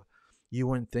cab. You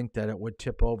wouldn't think that it would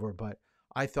tip over, but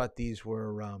I thought these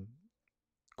were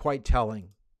quite telling.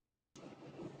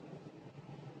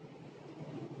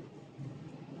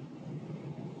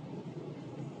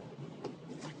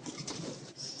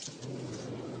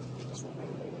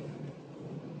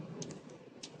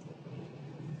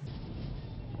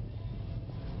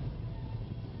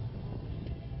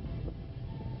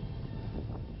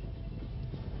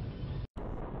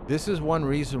 This is one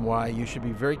reason why you should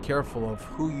be very careful of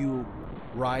who you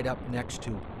ride up next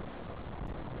to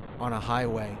on a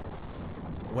highway.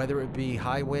 Whether it be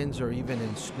high winds or even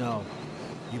in snow,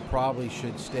 you probably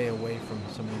should stay away from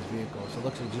some of these vehicles. It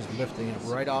looks like just lifting it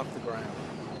right off the ground.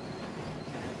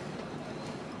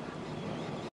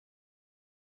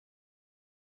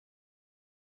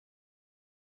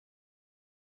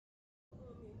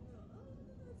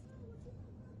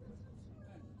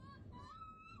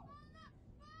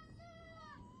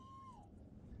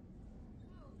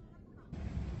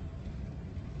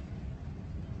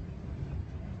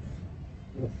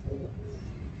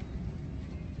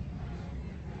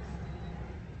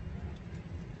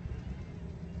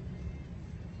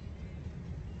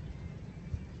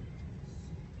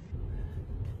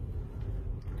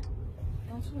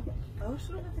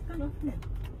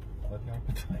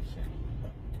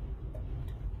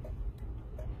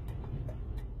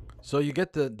 So you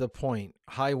get the point.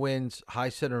 High winds, high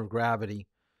center of gravity,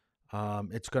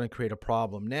 it's going to create a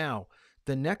problem. Now,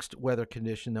 the next weather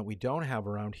condition that we don't have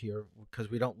around here, because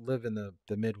we don't live in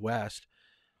the Midwest,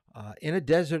 in a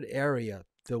desert area,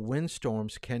 the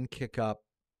windstorms can kick up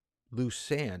loose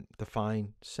sand, the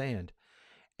fine sand.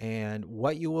 And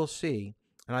what you will see,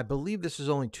 and I believe this is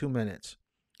only 2 minutes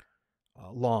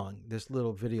long, this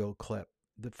little video clip.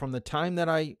 From the time that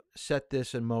I set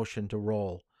this in motion to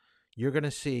roll, you're going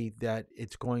to see that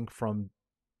it's going from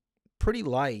pretty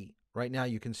light. Right now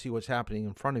you can see what's happening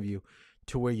in front of you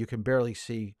to where you can barely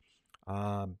see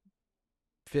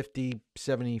 50,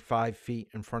 75 feet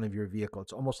in front of your vehicle.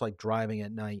 It's almost like driving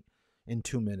at night in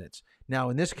 2 minutes. Now,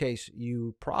 in this case,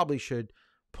 you probably should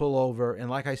pull over. And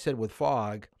like I said, with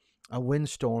fog, a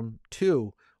windstorm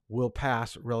too will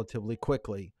pass relatively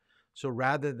quickly. So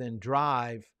rather than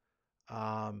drive,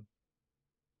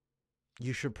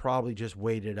 you should probably just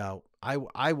wait it out.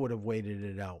 I would have waited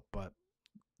it out, but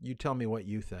you tell me what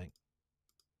you think.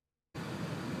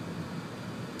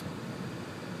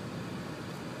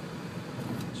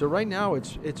 So right now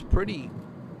it's pretty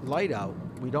light out.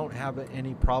 We don't have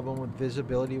any problem with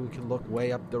visibility. We can look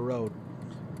way up the road.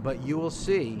 But you will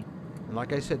see, and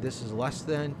like I said, this is less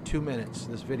than 2 minutes,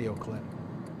 this video clip.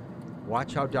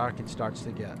 Watch how dark it starts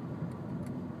to get.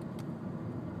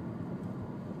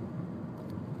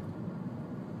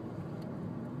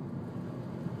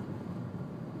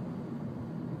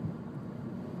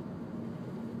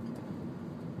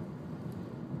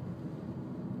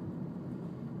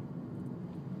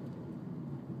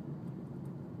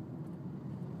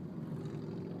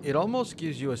 It almost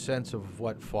gives you a sense of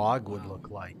what fog would look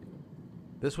like.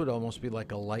 This would almost be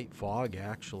like a light fog,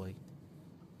 actually.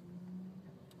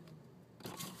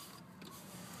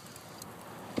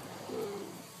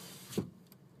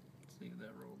 See if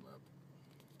that rolled up.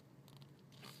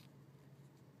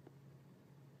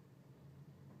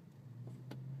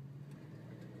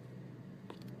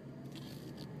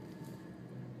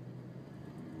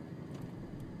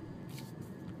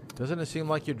 Doesn't it seem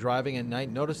like you're driving at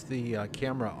night? Notice the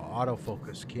camera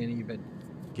autofocus can't even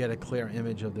get a clear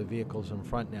image of the vehicles in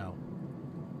front now.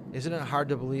 Isn't it hard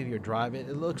to believe you're driving?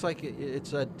 It looks like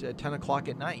it's at 10 o'clock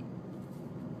at night.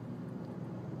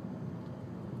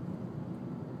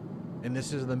 And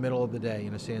this is in the middle of the day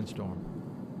in a sandstorm.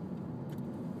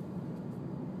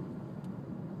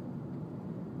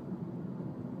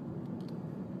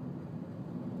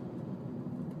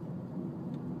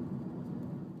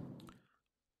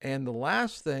 And the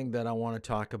last thing that I want to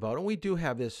talk about, and we do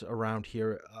have this around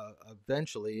here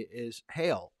eventually, is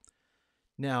hail.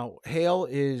 Now, hail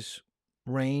is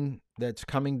rain that's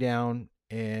coming down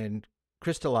and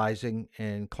crystallizing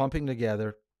and clumping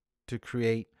together to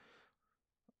create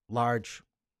large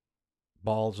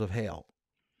balls of hail.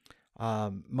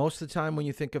 Most of the time when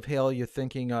you think of hail, you're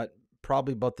thinking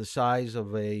probably about the size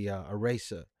of a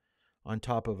eraser on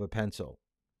top of a pencil.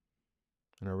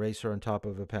 An eraser on top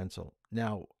of a pencil.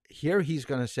 Now, here he's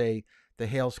going to say the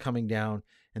hail's coming down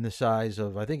in the size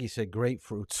of, I think he said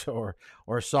grapefruits or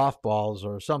softballs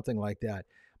or something like that.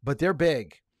 But they're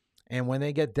big. And when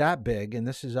they get that big, and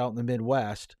this is out in the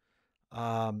Midwest,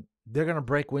 they're going to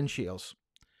break windshields.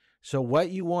 So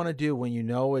what you want to do when you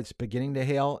know it's beginning to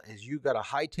hail is you got to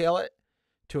hightail it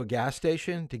to a gas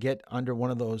station to get under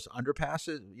one of those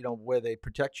underpasses, where they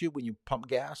protect you when you pump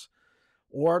gas,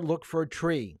 or look for a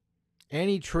tree.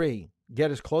 Any tree,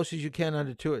 get as close as you can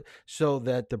under to it so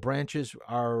that the branches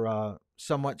are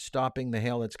somewhat stopping the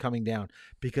hail that's coming down,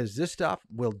 because this stuff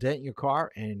will dent your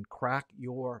car and crack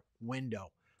your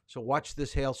window. So watch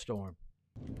this hailstorm.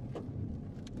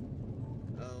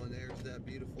 Oh, and there's that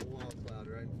beautiful wall cloud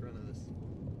right in front of us.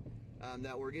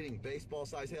 That we're getting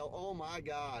baseball-sized hail. Oh my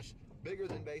gosh, bigger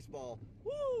than baseball.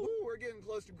 Woo! We're getting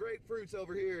close to grapefruits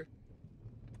over here.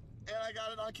 And I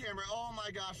got it on camera. Oh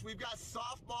my gosh, we've got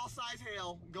softball-sized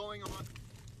hail going on.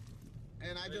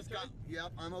 And I just got,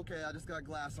 yep, I'm okay. I just got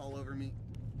glass all over me.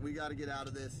 We got to get out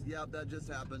of this. Yep, that just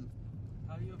happened.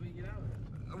 How do you want me to get out of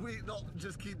it? We don't,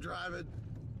 just keep driving.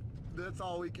 That's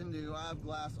all we can do. I have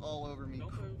glass all over me.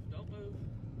 Don't move, don't move.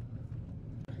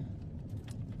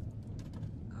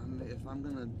 If I'm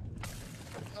gonna,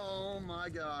 oh my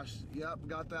gosh. Yep,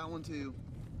 got that one too.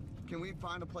 Can we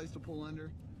find a place to pull under?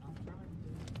 I'm trying to.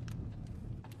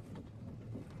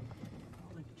 I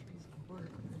don't think the trees can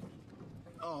work.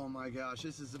 Oh my gosh,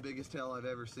 this is the biggest hail I've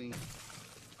ever seen.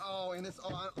 Oh, and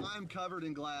I'm covered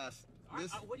in glass.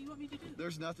 This, what do you want me to do?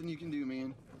 There's nothing you can do,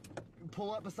 man.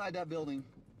 Pull up beside that building.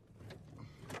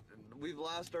 We've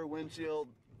lost our windshield.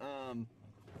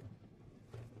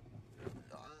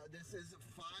 This is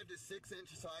 5 to 6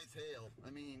 inch size hail. I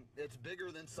mean, it's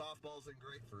bigger than softballs and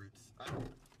grapefruits. I've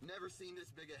never seen this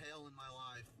big a hail in my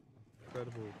life.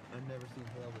 Incredible. I've never seen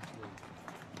hail this big.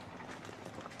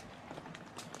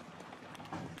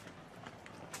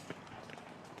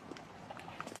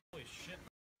 Holy shit.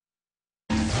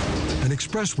 An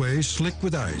expressway slick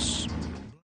with ice.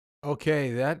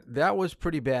 Okay, that was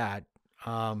pretty bad.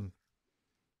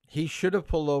 He should have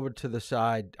pulled over to the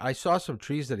side. I saw some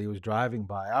trees that he was driving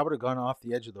by. I would have gone off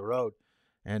the edge of the road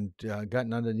and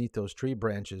gotten underneath those tree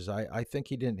branches. I think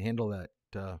he didn't handle that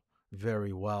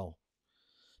very well.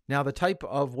 Now, the type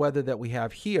of weather that we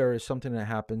have here is something that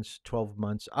happens 12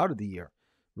 months out of the year.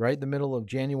 Right in the middle of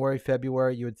January,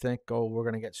 February, you would think, oh, we're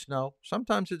going to get snow.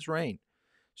 Sometimes it's rain.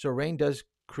 So rain does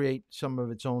create some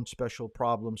of its own special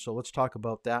problems. So let's talk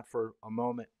about that for a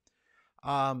moment.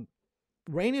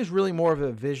 Rain is really more of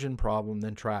a vision problem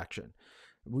than traction.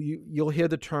 You'll hear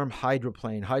the term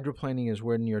hydroplane. Hydroplaning is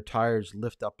when your tires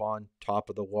lift up on top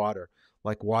of the water,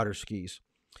 like water skis.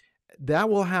 That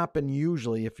will happen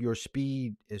usually if your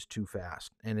speed is too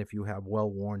fast and if you have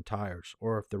well-worn tires,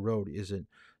 or if the road isn't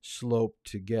sloped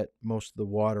to get most of the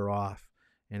water off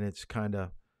and it's kind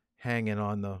of hanging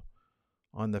on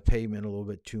the pavement a little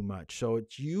bit too much. So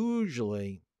it's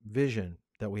usually vision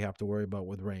that we have to worry about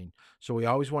with rain. So we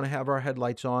always want to have our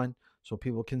headlights on so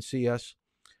people can see us.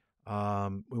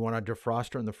 We want our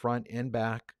defroster in the front and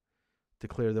back to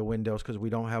clear the windows, because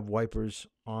we don't have wipers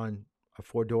on a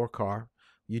 4-door car.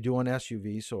 You do on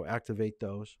SUVs, so activate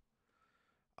those.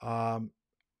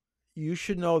 You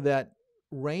should know that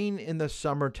rain in the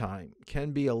summertime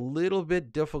can be a little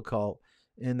bit difficult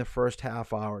in the first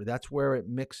half hour. That's where it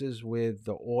mixes with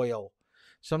the oil.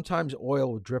 Sometimes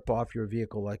oil will drip off your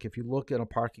vehicle. Like if you look at a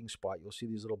parking spot, you'll see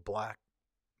these little black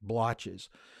blotches.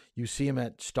 You see them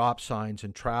at stop signs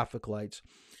and traffic lights.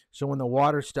 So when the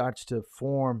water starts to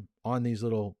form on these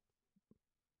little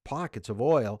pockets of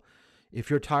oil, if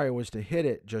your tire was to hit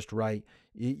it just right,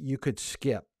 you could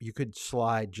skip. You could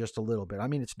slide just a little bit. I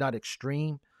mean, it's not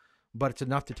extreme, but it's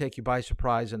enough to take you by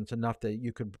surprise, and it's enough that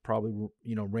you could probably,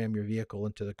 ram your vehicle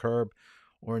into the curb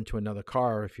or into another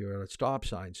car if you're at a stop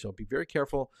sign. So be very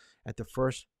careful at the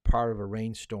first part of a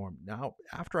rainstorm. Now,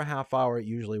 after a half hour, it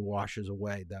usually washes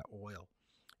away that oil,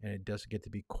 and it doesn't get to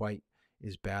be quite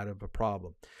as bad of a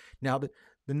problem. Now, the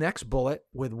next bullet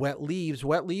with wet leaves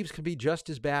can be just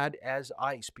as bad as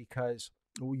ice because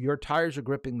your tires are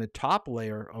gripping the top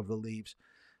layer of the leaves.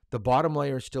 The bottom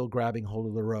layer is still grabbing hold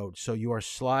of the road. So you are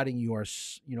sliding, you're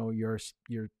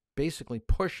basically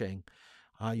pushing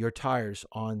your tires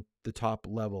on the top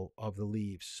level of the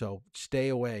leaves. So stay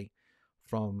away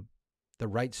from the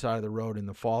right side of the road in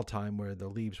the fall time where the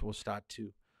leaves will start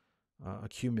to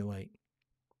accumulate.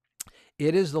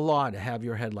 It is the law to have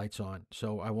your headlights on.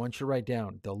 So I want you to write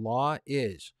down, the law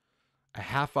is a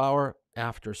half hour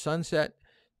after sunset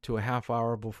to a half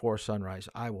hour before sunrise.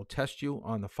 I will test you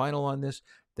on the final on this.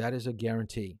 That is a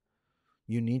guarantee.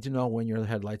 You need to know when your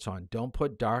headlights on. Don't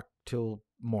put dark till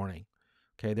morning.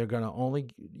 Okay, they're going to only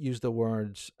use the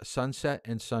words sunset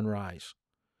and sunrise.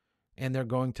 And they're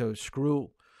going to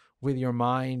screw with your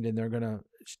mind, and they're going to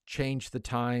change the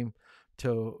time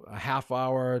to a half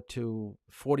hour to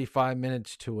 45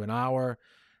 minutes to an hour.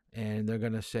 And they're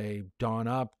going to say dawn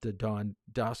up to dawn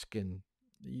dusk. And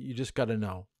you just got to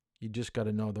know. You just got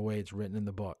to know the way it's written in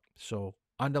the book. So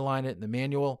underline it in the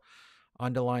manual.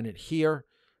 Underline it here.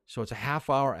 So it's a half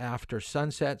hour after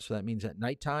sunset. So that means at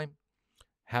nighttime.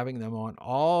 Having them on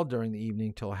all during the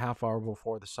evening till a half hour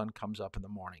before the sun comes up in the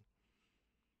morning.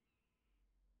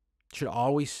 Should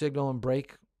always signal and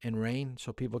brake in rain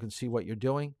so people can see what you're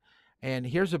doing. And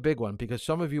here's a big one, because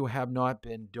some of you have not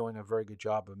been doing a very good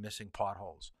job of missing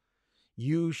potholes.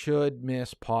 You should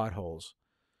miss potholes.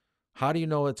 How do you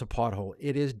know it's a pothole?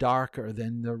 It is darker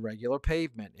than the regular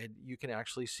pavement. You can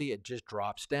actually see it just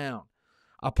drops down.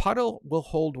 A puddle will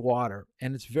hold water,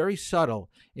 and it's very subtle.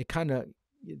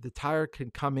 The tire can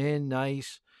come in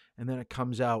nice, and then it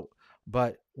comes out.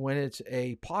 But when it's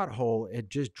a pothole, it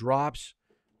just drops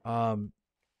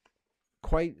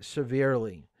quite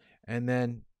severely, and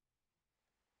then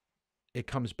it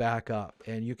comes back up,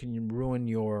 and you can ruin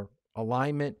your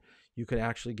alignment. You could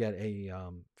actually get a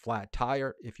flat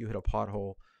tire if you hit a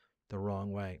pothole the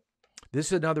wrong way. This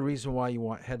is another reason why you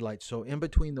want headlights. So in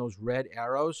between those red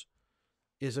arrows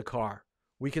is a car.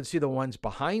 We can see the ones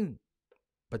behind,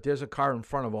 but there's a car in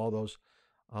front of all those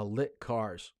lit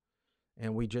cars,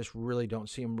 and we just really don't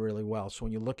see them really well. So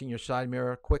when you look in your side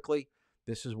mirror quickly,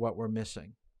 this is what we're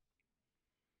missing.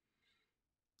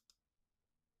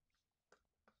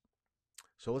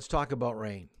 So let's talk about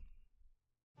rain.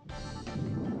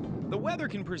 The weather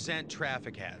can present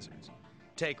traffic hazards.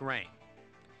 Take rain.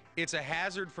 It's a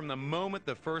hazard from the moment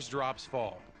the first drops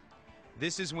fall.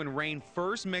 This is when rain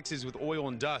first mixes with oil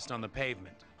and dust on the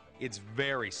pavement. It's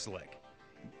very slick.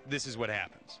 This is what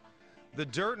happens. The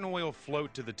dirt and oil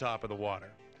float to the top of the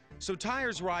water. So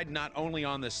tires ride not only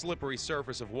on the slippery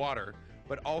surface of water,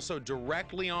 but also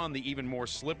directly on the even more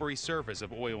slippery surface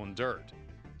of oil and dirt.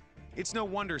 It's no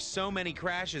wonder so many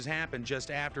crashes happen just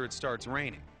after it starts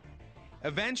raining.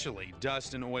 Eventually,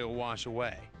 dust and oil wash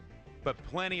away, but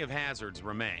plenty of hazards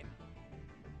remain.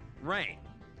 Rain,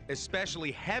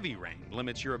 especially heavy rain,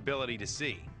 limits your ability to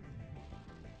see.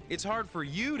 It's hard for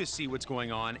you to see what's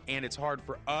going on, and it's hard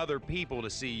for other people to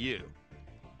see you.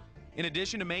 In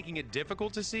addition to making it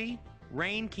difficult to see,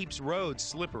 rain keeps roads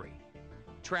slippery.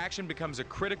 Traction becomes a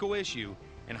critical issue,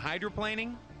 and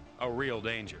hydroplaning, a real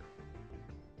danger.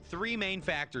 3 main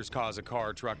factors cause a car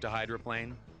or truck to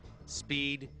hydroplane: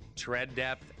 speed, tread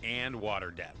depth, and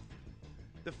water depth.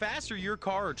 The faster your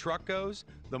car or truck goes,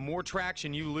 the more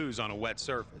traction you lose on a wet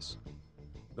surface.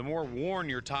 The more worn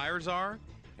your tires are,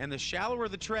 and the shallower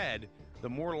the tread, the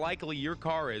more likely your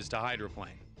car is to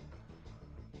hydroplane.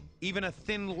 Even a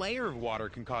thin layer of water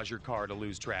can cause your car to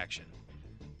lose traction.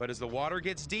 But as the water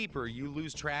gets deeper, you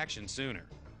lose traction sooner.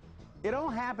 It all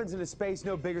happens in a space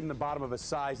no bigger than the bottom of a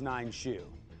size 9 shoe.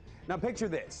 Now picture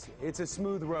this. It's a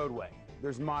smooth roadway.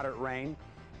 There's moderate rain,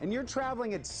 and you're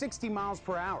traveling at 60 miles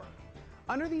per hour.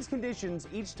 Under these conditions,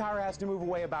 each tire has to move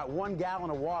away about 1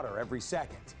 gallon of water every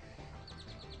second.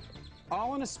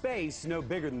 All in a space no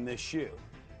bigger than this shoe.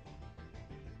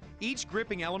 Each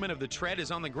gripping element of the tread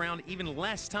is on the ground even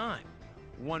less time,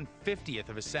 1/50th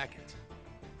of a second.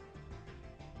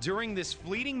 During this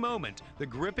fleeting moment, the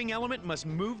gripping element must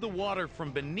move the water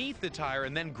from beneath the tire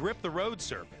and then grip the road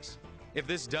surface. If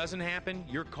this doesn't happen,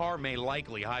 your car may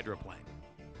likely hydroplane.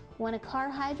 When a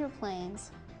car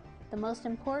hydroplanes, the most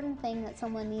important thing that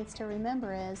someone needs to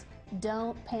remember is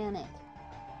don't panic.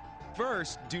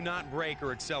 First, do not brake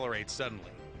or accelerate suddenly.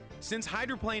 Since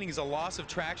hydroplaning is a loss of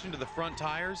traction to the front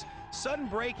tires, sudden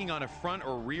braking on a front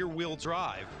or rear wheel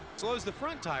drive slows the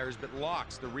front tires but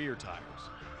locks the rear tires.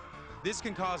 This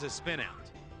can cause a spin out.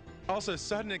 Also,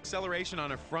 sudden acceleration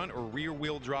on a front or rear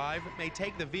wheel drive may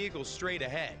take the vehicle straight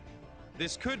ahead.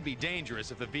 This could be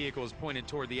dangerous if the vehicle is pointed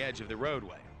toward the edge of the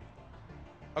roadway.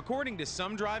 According to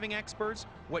some driving experts,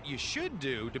 what you should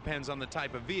do depends on the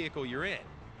type of vehicle you're in.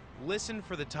 Listen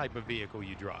for the type of vehicle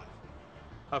you drive.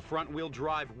 A front-wheel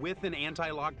drive with an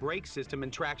anti-lock brake system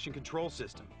and traction control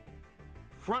system.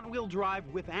 Front-wheel drive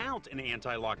without an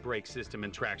anti-lock brake system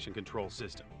and traction control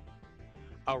system.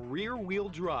 A rear-wheel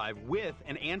drive with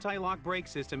an anti-lock brake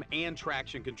system and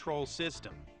traction control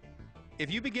system.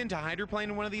 If you begin to hydroplane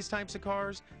in one of these types of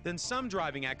cars, then some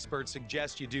driving experts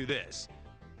suggest you do this.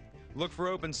 Look for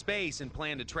open space and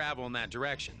plan to travel in that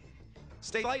direction.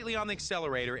 Stay lightly on the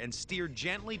accelerator and steer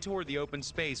gently toward the open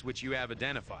space which you have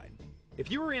identified.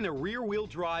 If you are in a rear-wheel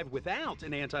drive without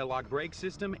an anti-lock brake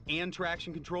system and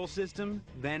traction control system,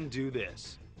 then do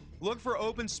this. Look for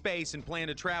open space and plan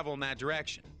to travel in that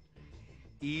direction.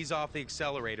 Ease off the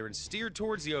accelerator and steer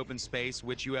towards the open space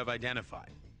which you have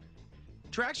identified.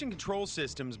 Traction control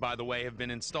systems, by the way, have been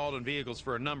installed in vehicles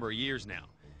for a number of years now,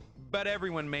 but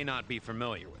everyone may not be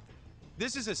familiar with it.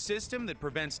 This is a system that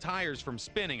prevents tires from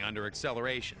spinning under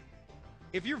acceleration.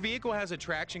 If your vehicle has a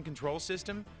traction control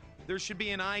system, there should be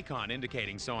an icon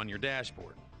indicating so on your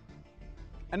dashboard.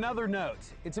 Another note,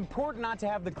 it's important not to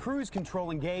have the cruise control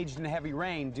engaged in heavy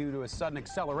rain due to a sudden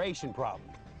acceleration problem.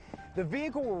 The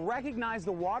vehicle will recognize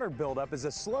the water buildup as a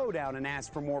slowdown and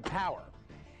ask for more power.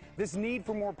 This need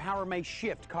for more power may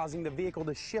shift, causing the vehicle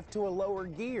to shift to a lower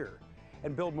gear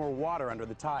and build more water under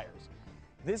the tires.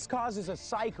 This causes a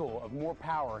cycle of more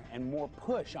power and more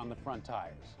push on the front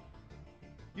tires.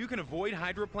 You can avoid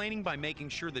hydroplaning by making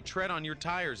sure the tread on your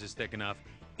tires is thick enough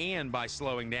and by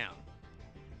slowing down.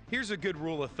 Here's a good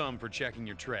rule of thumb for checking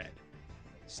your tread.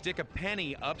 Stick a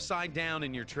penny upside down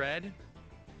in your tread.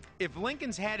 If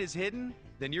Lincoln's head is hidden,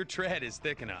 then your tread is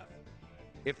thick enough.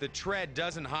 If the tread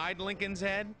doesn't hide Lincoln's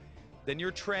head, then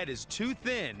your tread is too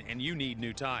thin and you need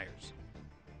new tires.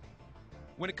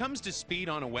 When it comes to speed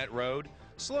on a wet road,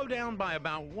 slow down by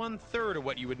about 1/3 of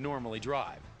what you would normally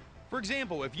drive. For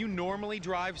example, if you normally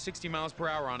drive 60 miles per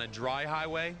hour on a dry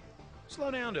highway,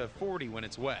 slow down to 40 when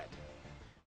it's wet.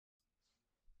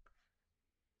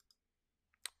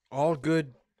 All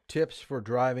good tips for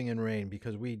driving in rain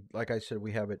because we, like I said,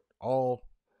 we have it all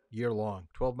year long,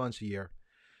 12 months a year.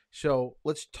 So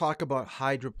let's talk about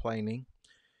hydroplaning.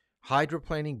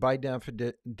 Hydroplaning, by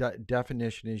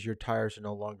definition, is your tires are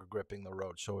no longer gripping the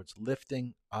road. So it's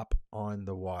lifting up on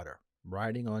the water,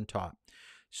 riding on top.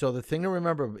 So the thing to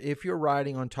remember, if you're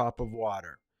riding on top of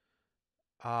water,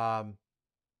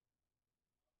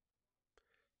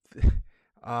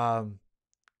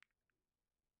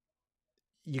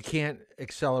 you can't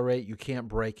accelerate, you can't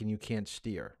brake, and you can't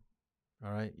steer.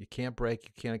 All right? You can't brake,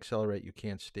 you can't accelerate, you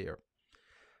can't steer.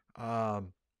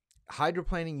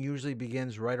 Hydroplaning usually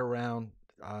begins right around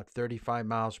 35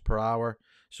 miles per hour.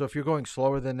 So if you're going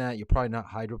slower than that, you're probably not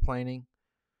hydroplaning.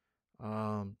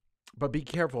 But be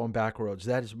careful on back roads.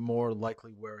 That is more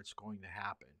likely where it's going to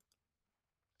happen.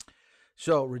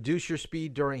 So reduce your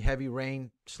speed during heavy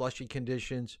rain, slushy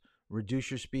conditions.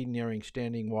 Reduce your speed nearing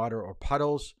standing water or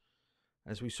puddles.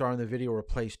 As we saw in the video,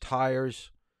 replace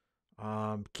tires.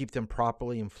 Keep them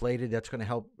properly inflated. That's going to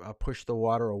help push the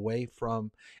water away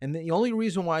from. And the only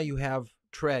reason why you have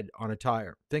tread on a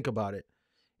tire, think about it,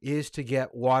 is to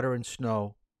get water and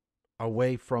snow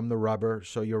away from the rubber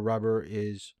so your rubber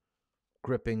is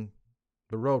gripping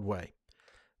the roadway.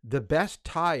 The best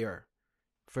tire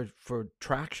for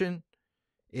traction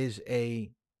is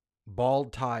a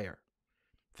bald tire.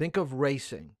 Think of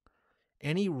racing.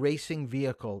 Any racing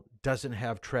vehicle doesn't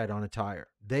have tread on a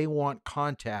tire. They want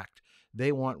contact.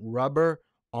 They want rubber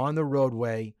on the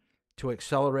roadway to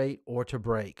accelerate or to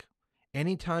brake.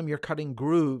 Anytime you're cutting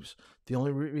grooves, the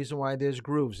only reason why there's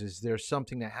grooves is there's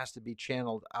something that has to be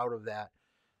channeled out of that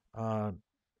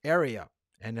area,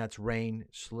 and that's rain,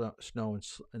 snow,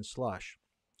 and slush.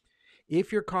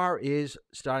 If your car is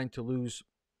starting to lose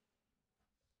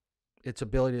its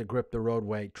ability to grip the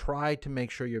roadway, try to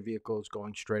make sure your vehicle is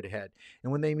going straight ahead.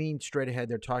 And when they mean straight ahead,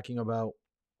 they're talking about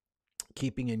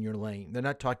keeping in your lane. They're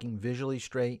not talking visually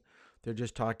straight. They're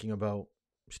just talking about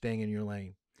staying in your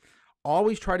lane.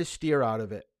 Always try to steer out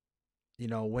of it.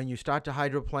 when you start to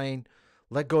hydroplane,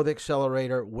 let go of the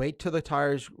accelerator, wait till the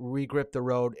tires regrip the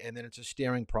road, and then it's a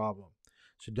steering problem.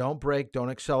 So don't brake, don't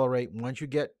accelerate. Once you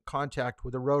get contact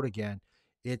with the road again,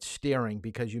 it's steering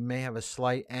because you may have a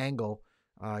slight angle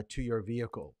to your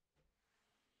vehicle.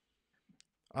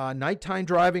 Nighttime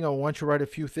driving, I want you to write a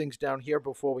few things down here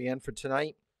before we end for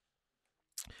tonight.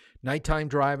 Nighttime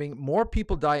driving, more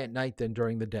people die at night than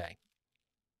during the day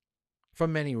for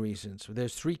many reasons.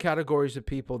 There's 3 categories of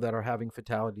people that are having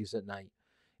fatalities at night,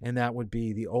 and that would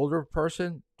be the older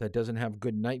person that doesn't have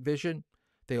good night vision.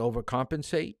 They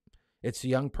overcompensate. It's the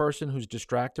young person who's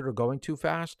distracted or going too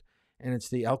fast, and it's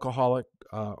the alcoholic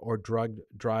or drug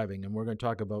driving, and we're going to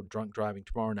talk about drunk driving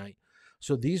tomorrow night.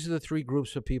 So these are the 3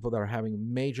 groups of people that are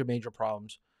having major, major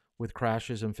problems with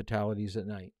crashes and fatalities at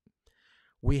night.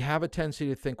 We have a tendency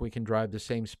to think we can drive the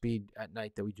same speed at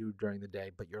night that we do during the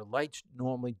day, but your lights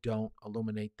normally don't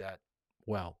illuminate that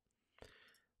well.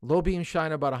 Low beams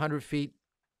shine about 100 feet,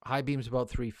 high beams about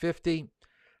 350.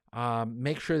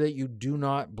 Make sure that you do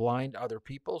not blind other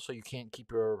people, so you can't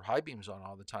keep your high beams on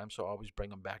all the time, so always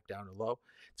bring them back down to low.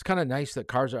 It's kind of nice that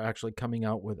cars are actually coming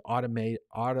out with automatic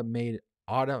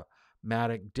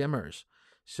dimmers,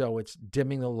 so it's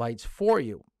dimming the lights for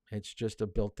you. It's just a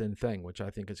built-in thing, which I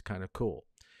think is kind of cool.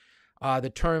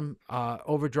 The term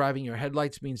overdriving your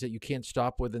headlights means that you can't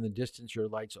stop within the distance your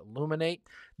lights illuminate.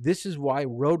 This is why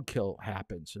roadkill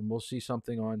happens, and we'll see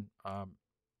something on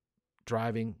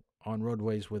driving on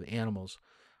roadways with animals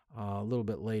a little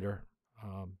bit later,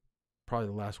 probably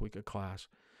the last week of class.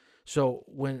 So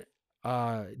when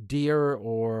deer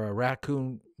or a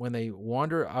raccoon, when they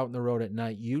wander out in the road at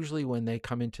night, usually when they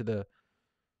come into the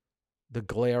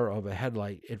glare of a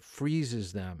headlight, it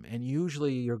freezes them. And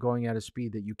usually you're going at a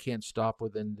speed that you can't stop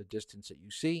within the distance that you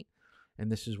see.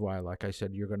 And this is why, like I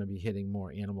said, you're going to be hitting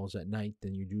more animals at night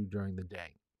than you do during the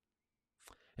day.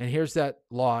 And here's that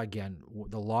law again.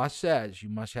 The law says you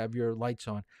must have your lights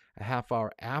on a half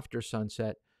hour after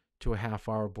sunset to a half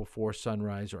hour before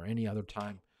sunrise or any other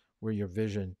time where your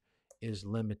vision is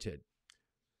limited.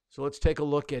 So let's take a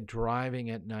look at driving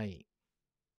at night.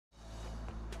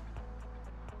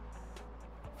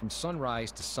 From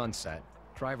sunrise to sunset,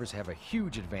 drivers have a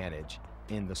huge advantage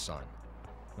in the sun.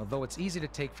 Although it's easy to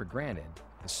take for granted,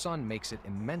 the sun makes it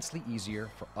immensely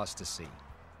easier for us to see.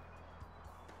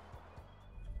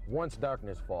 Once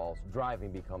darkness falls,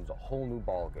 driving becomes a whole new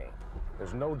ballgame.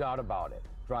 There's no doubt about it.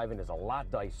 Driving is a lot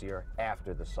dicier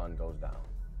after the sun goes down.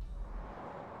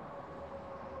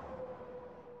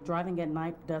 Driving at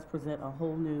night does present a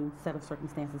whole new set of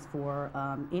circumstances for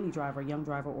any driver, young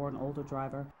driver or an older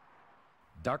driver.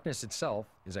 Darkness itself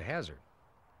is a hazard.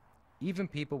 Even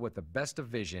people with the best of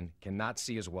vision cannot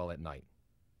see as well at night.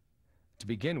 To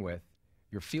begin with,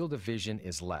 your field of vision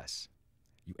is less.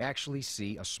 You actually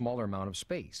see a smaller amount of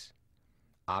space.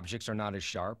 Objects are not as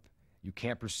sharp, you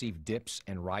can't perceive dips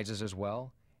and rises as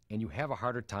well, and you have a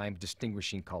harder time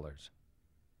distinguishing colors.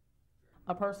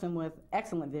 A person with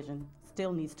excellent vision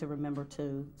still needs to remember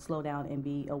to slow down and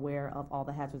be aware of all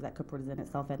the hazards that could present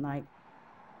itself at night.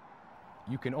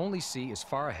 You can only see as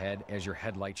far ahead as your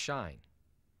headlights shine.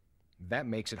 That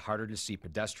makes it harder to see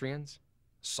pedestrians,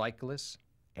 cyclists,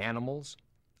 animals,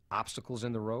 obstacles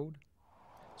in the road.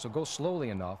 So go slowly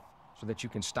enough so that you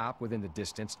can stop within the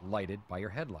distance lighted by your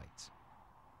headlights.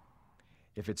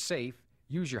 If it's safe,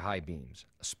 use your high beams,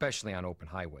 especially on open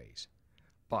highways.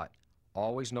 But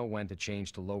always know when to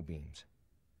change to low beams.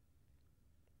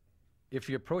 If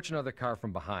you approach another car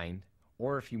from behind,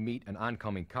 or if you meet an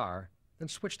oncoming car, then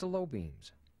switch to low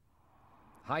beams.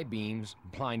 High beams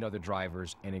blind other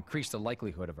drivers and increase the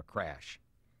likelihood of a crash.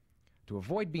 To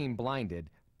avoid being blinded,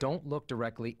 don't look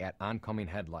directly at oncoming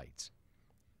headlights.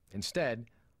 Instead,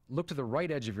 look to the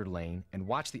right edge of your lane and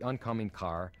watch the oncoming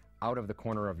car out of the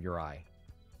corner of your eye.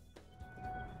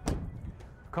 A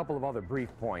couple of other brief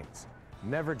points.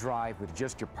 Never drive with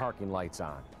just your parking lights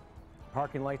on.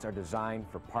 Parking lights are designed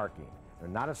for parking. They're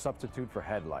not a substitute for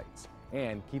headlights.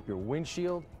 And keep your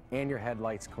windshield and your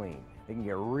headlights clean. They can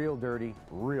get real dirty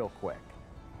real quick.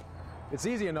 It's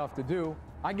easy enough to do.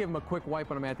 I give them a quick wipe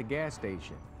when I'm at the gas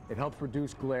station. It helps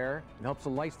reduce glare, it helps the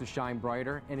lights to shine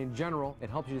brighter, and in general, it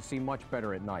helps you to see much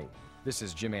better at night. This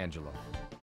is Jim Angelo.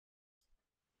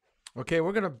 Okay,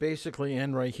 we're going to basically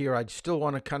end right here. I still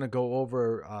want to kind of go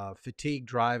over fatigue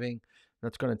driving.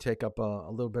 That's going to take up a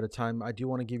little bit of time. I do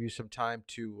want to give you some time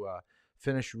to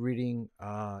finish reading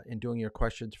and doing your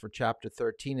questions for Chapter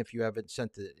 13 if you haven't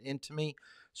sent it in to me.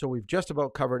 So we've just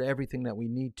about covered everything that we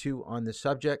need to on this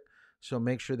subject. So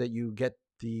make sure that you get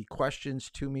the questions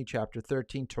to me. Chapter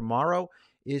 13 tomorrow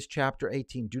is Chapter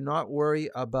 18. Do not worry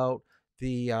about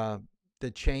the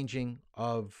changing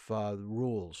of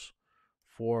rules.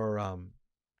 for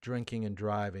drinking and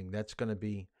driving. That's going to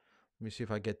be, let me see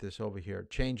if I get this over here.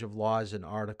 Change of laws and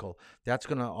article. That's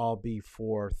going to all be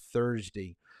for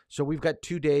Thursday. So we've got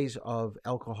 2 days of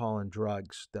alcohol and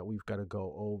drugs that we've got to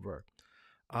go over.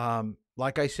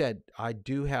 Like I said, I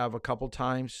do have a couple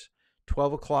times,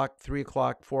 12 o'clock, 3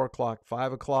 o'clock, 4 o'clock,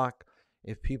 5 o'clock.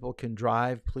 If people can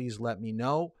drive, please let me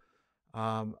know.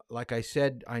 Like I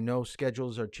said, I know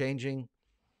schedules are changing.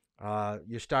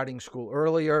 You're starting school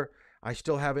earlier. I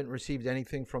still haven't received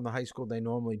anything from the high school. They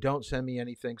normally don't send me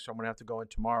anything, so I'm going to have to go in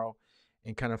tomorrow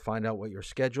and kind of find out what your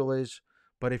schedule is.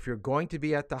 But if you're going to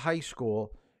be at the high school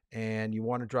and you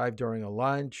want to drive during a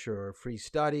lunch or a free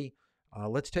study,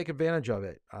 let's take advantage of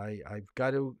it. I've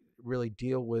got to really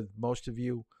deal with most of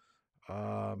you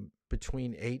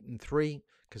between 8 and 3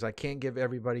 because I can't give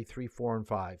everybody 3, 4, and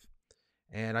 5.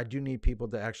 And I do need people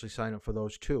to actually sign up for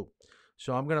those too.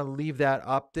 So I'm going to leave that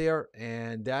up there,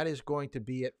 and that is going to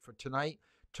be it for tonight.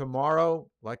 Tomorrow,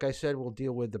 like I said, we'll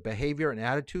deal with the behavior and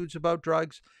attitudes about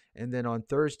drugs, and then on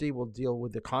Thursday, we'll deal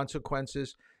with the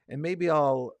consequences, and maybe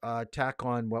I'll tack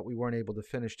on what we weren't able to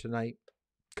finish tonight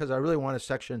because I really want a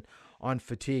section on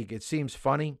fatigue. It seems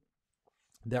funny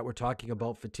that we're talking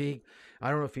about fatigue.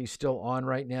 I don't know if he's still on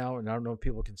right now, and I don't know if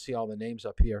people can see all the names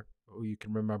up here, or you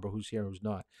can remember who's here and who's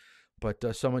not.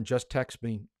 But someone just texted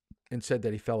me and said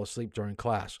that he fell asleep during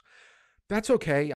class. That's okay.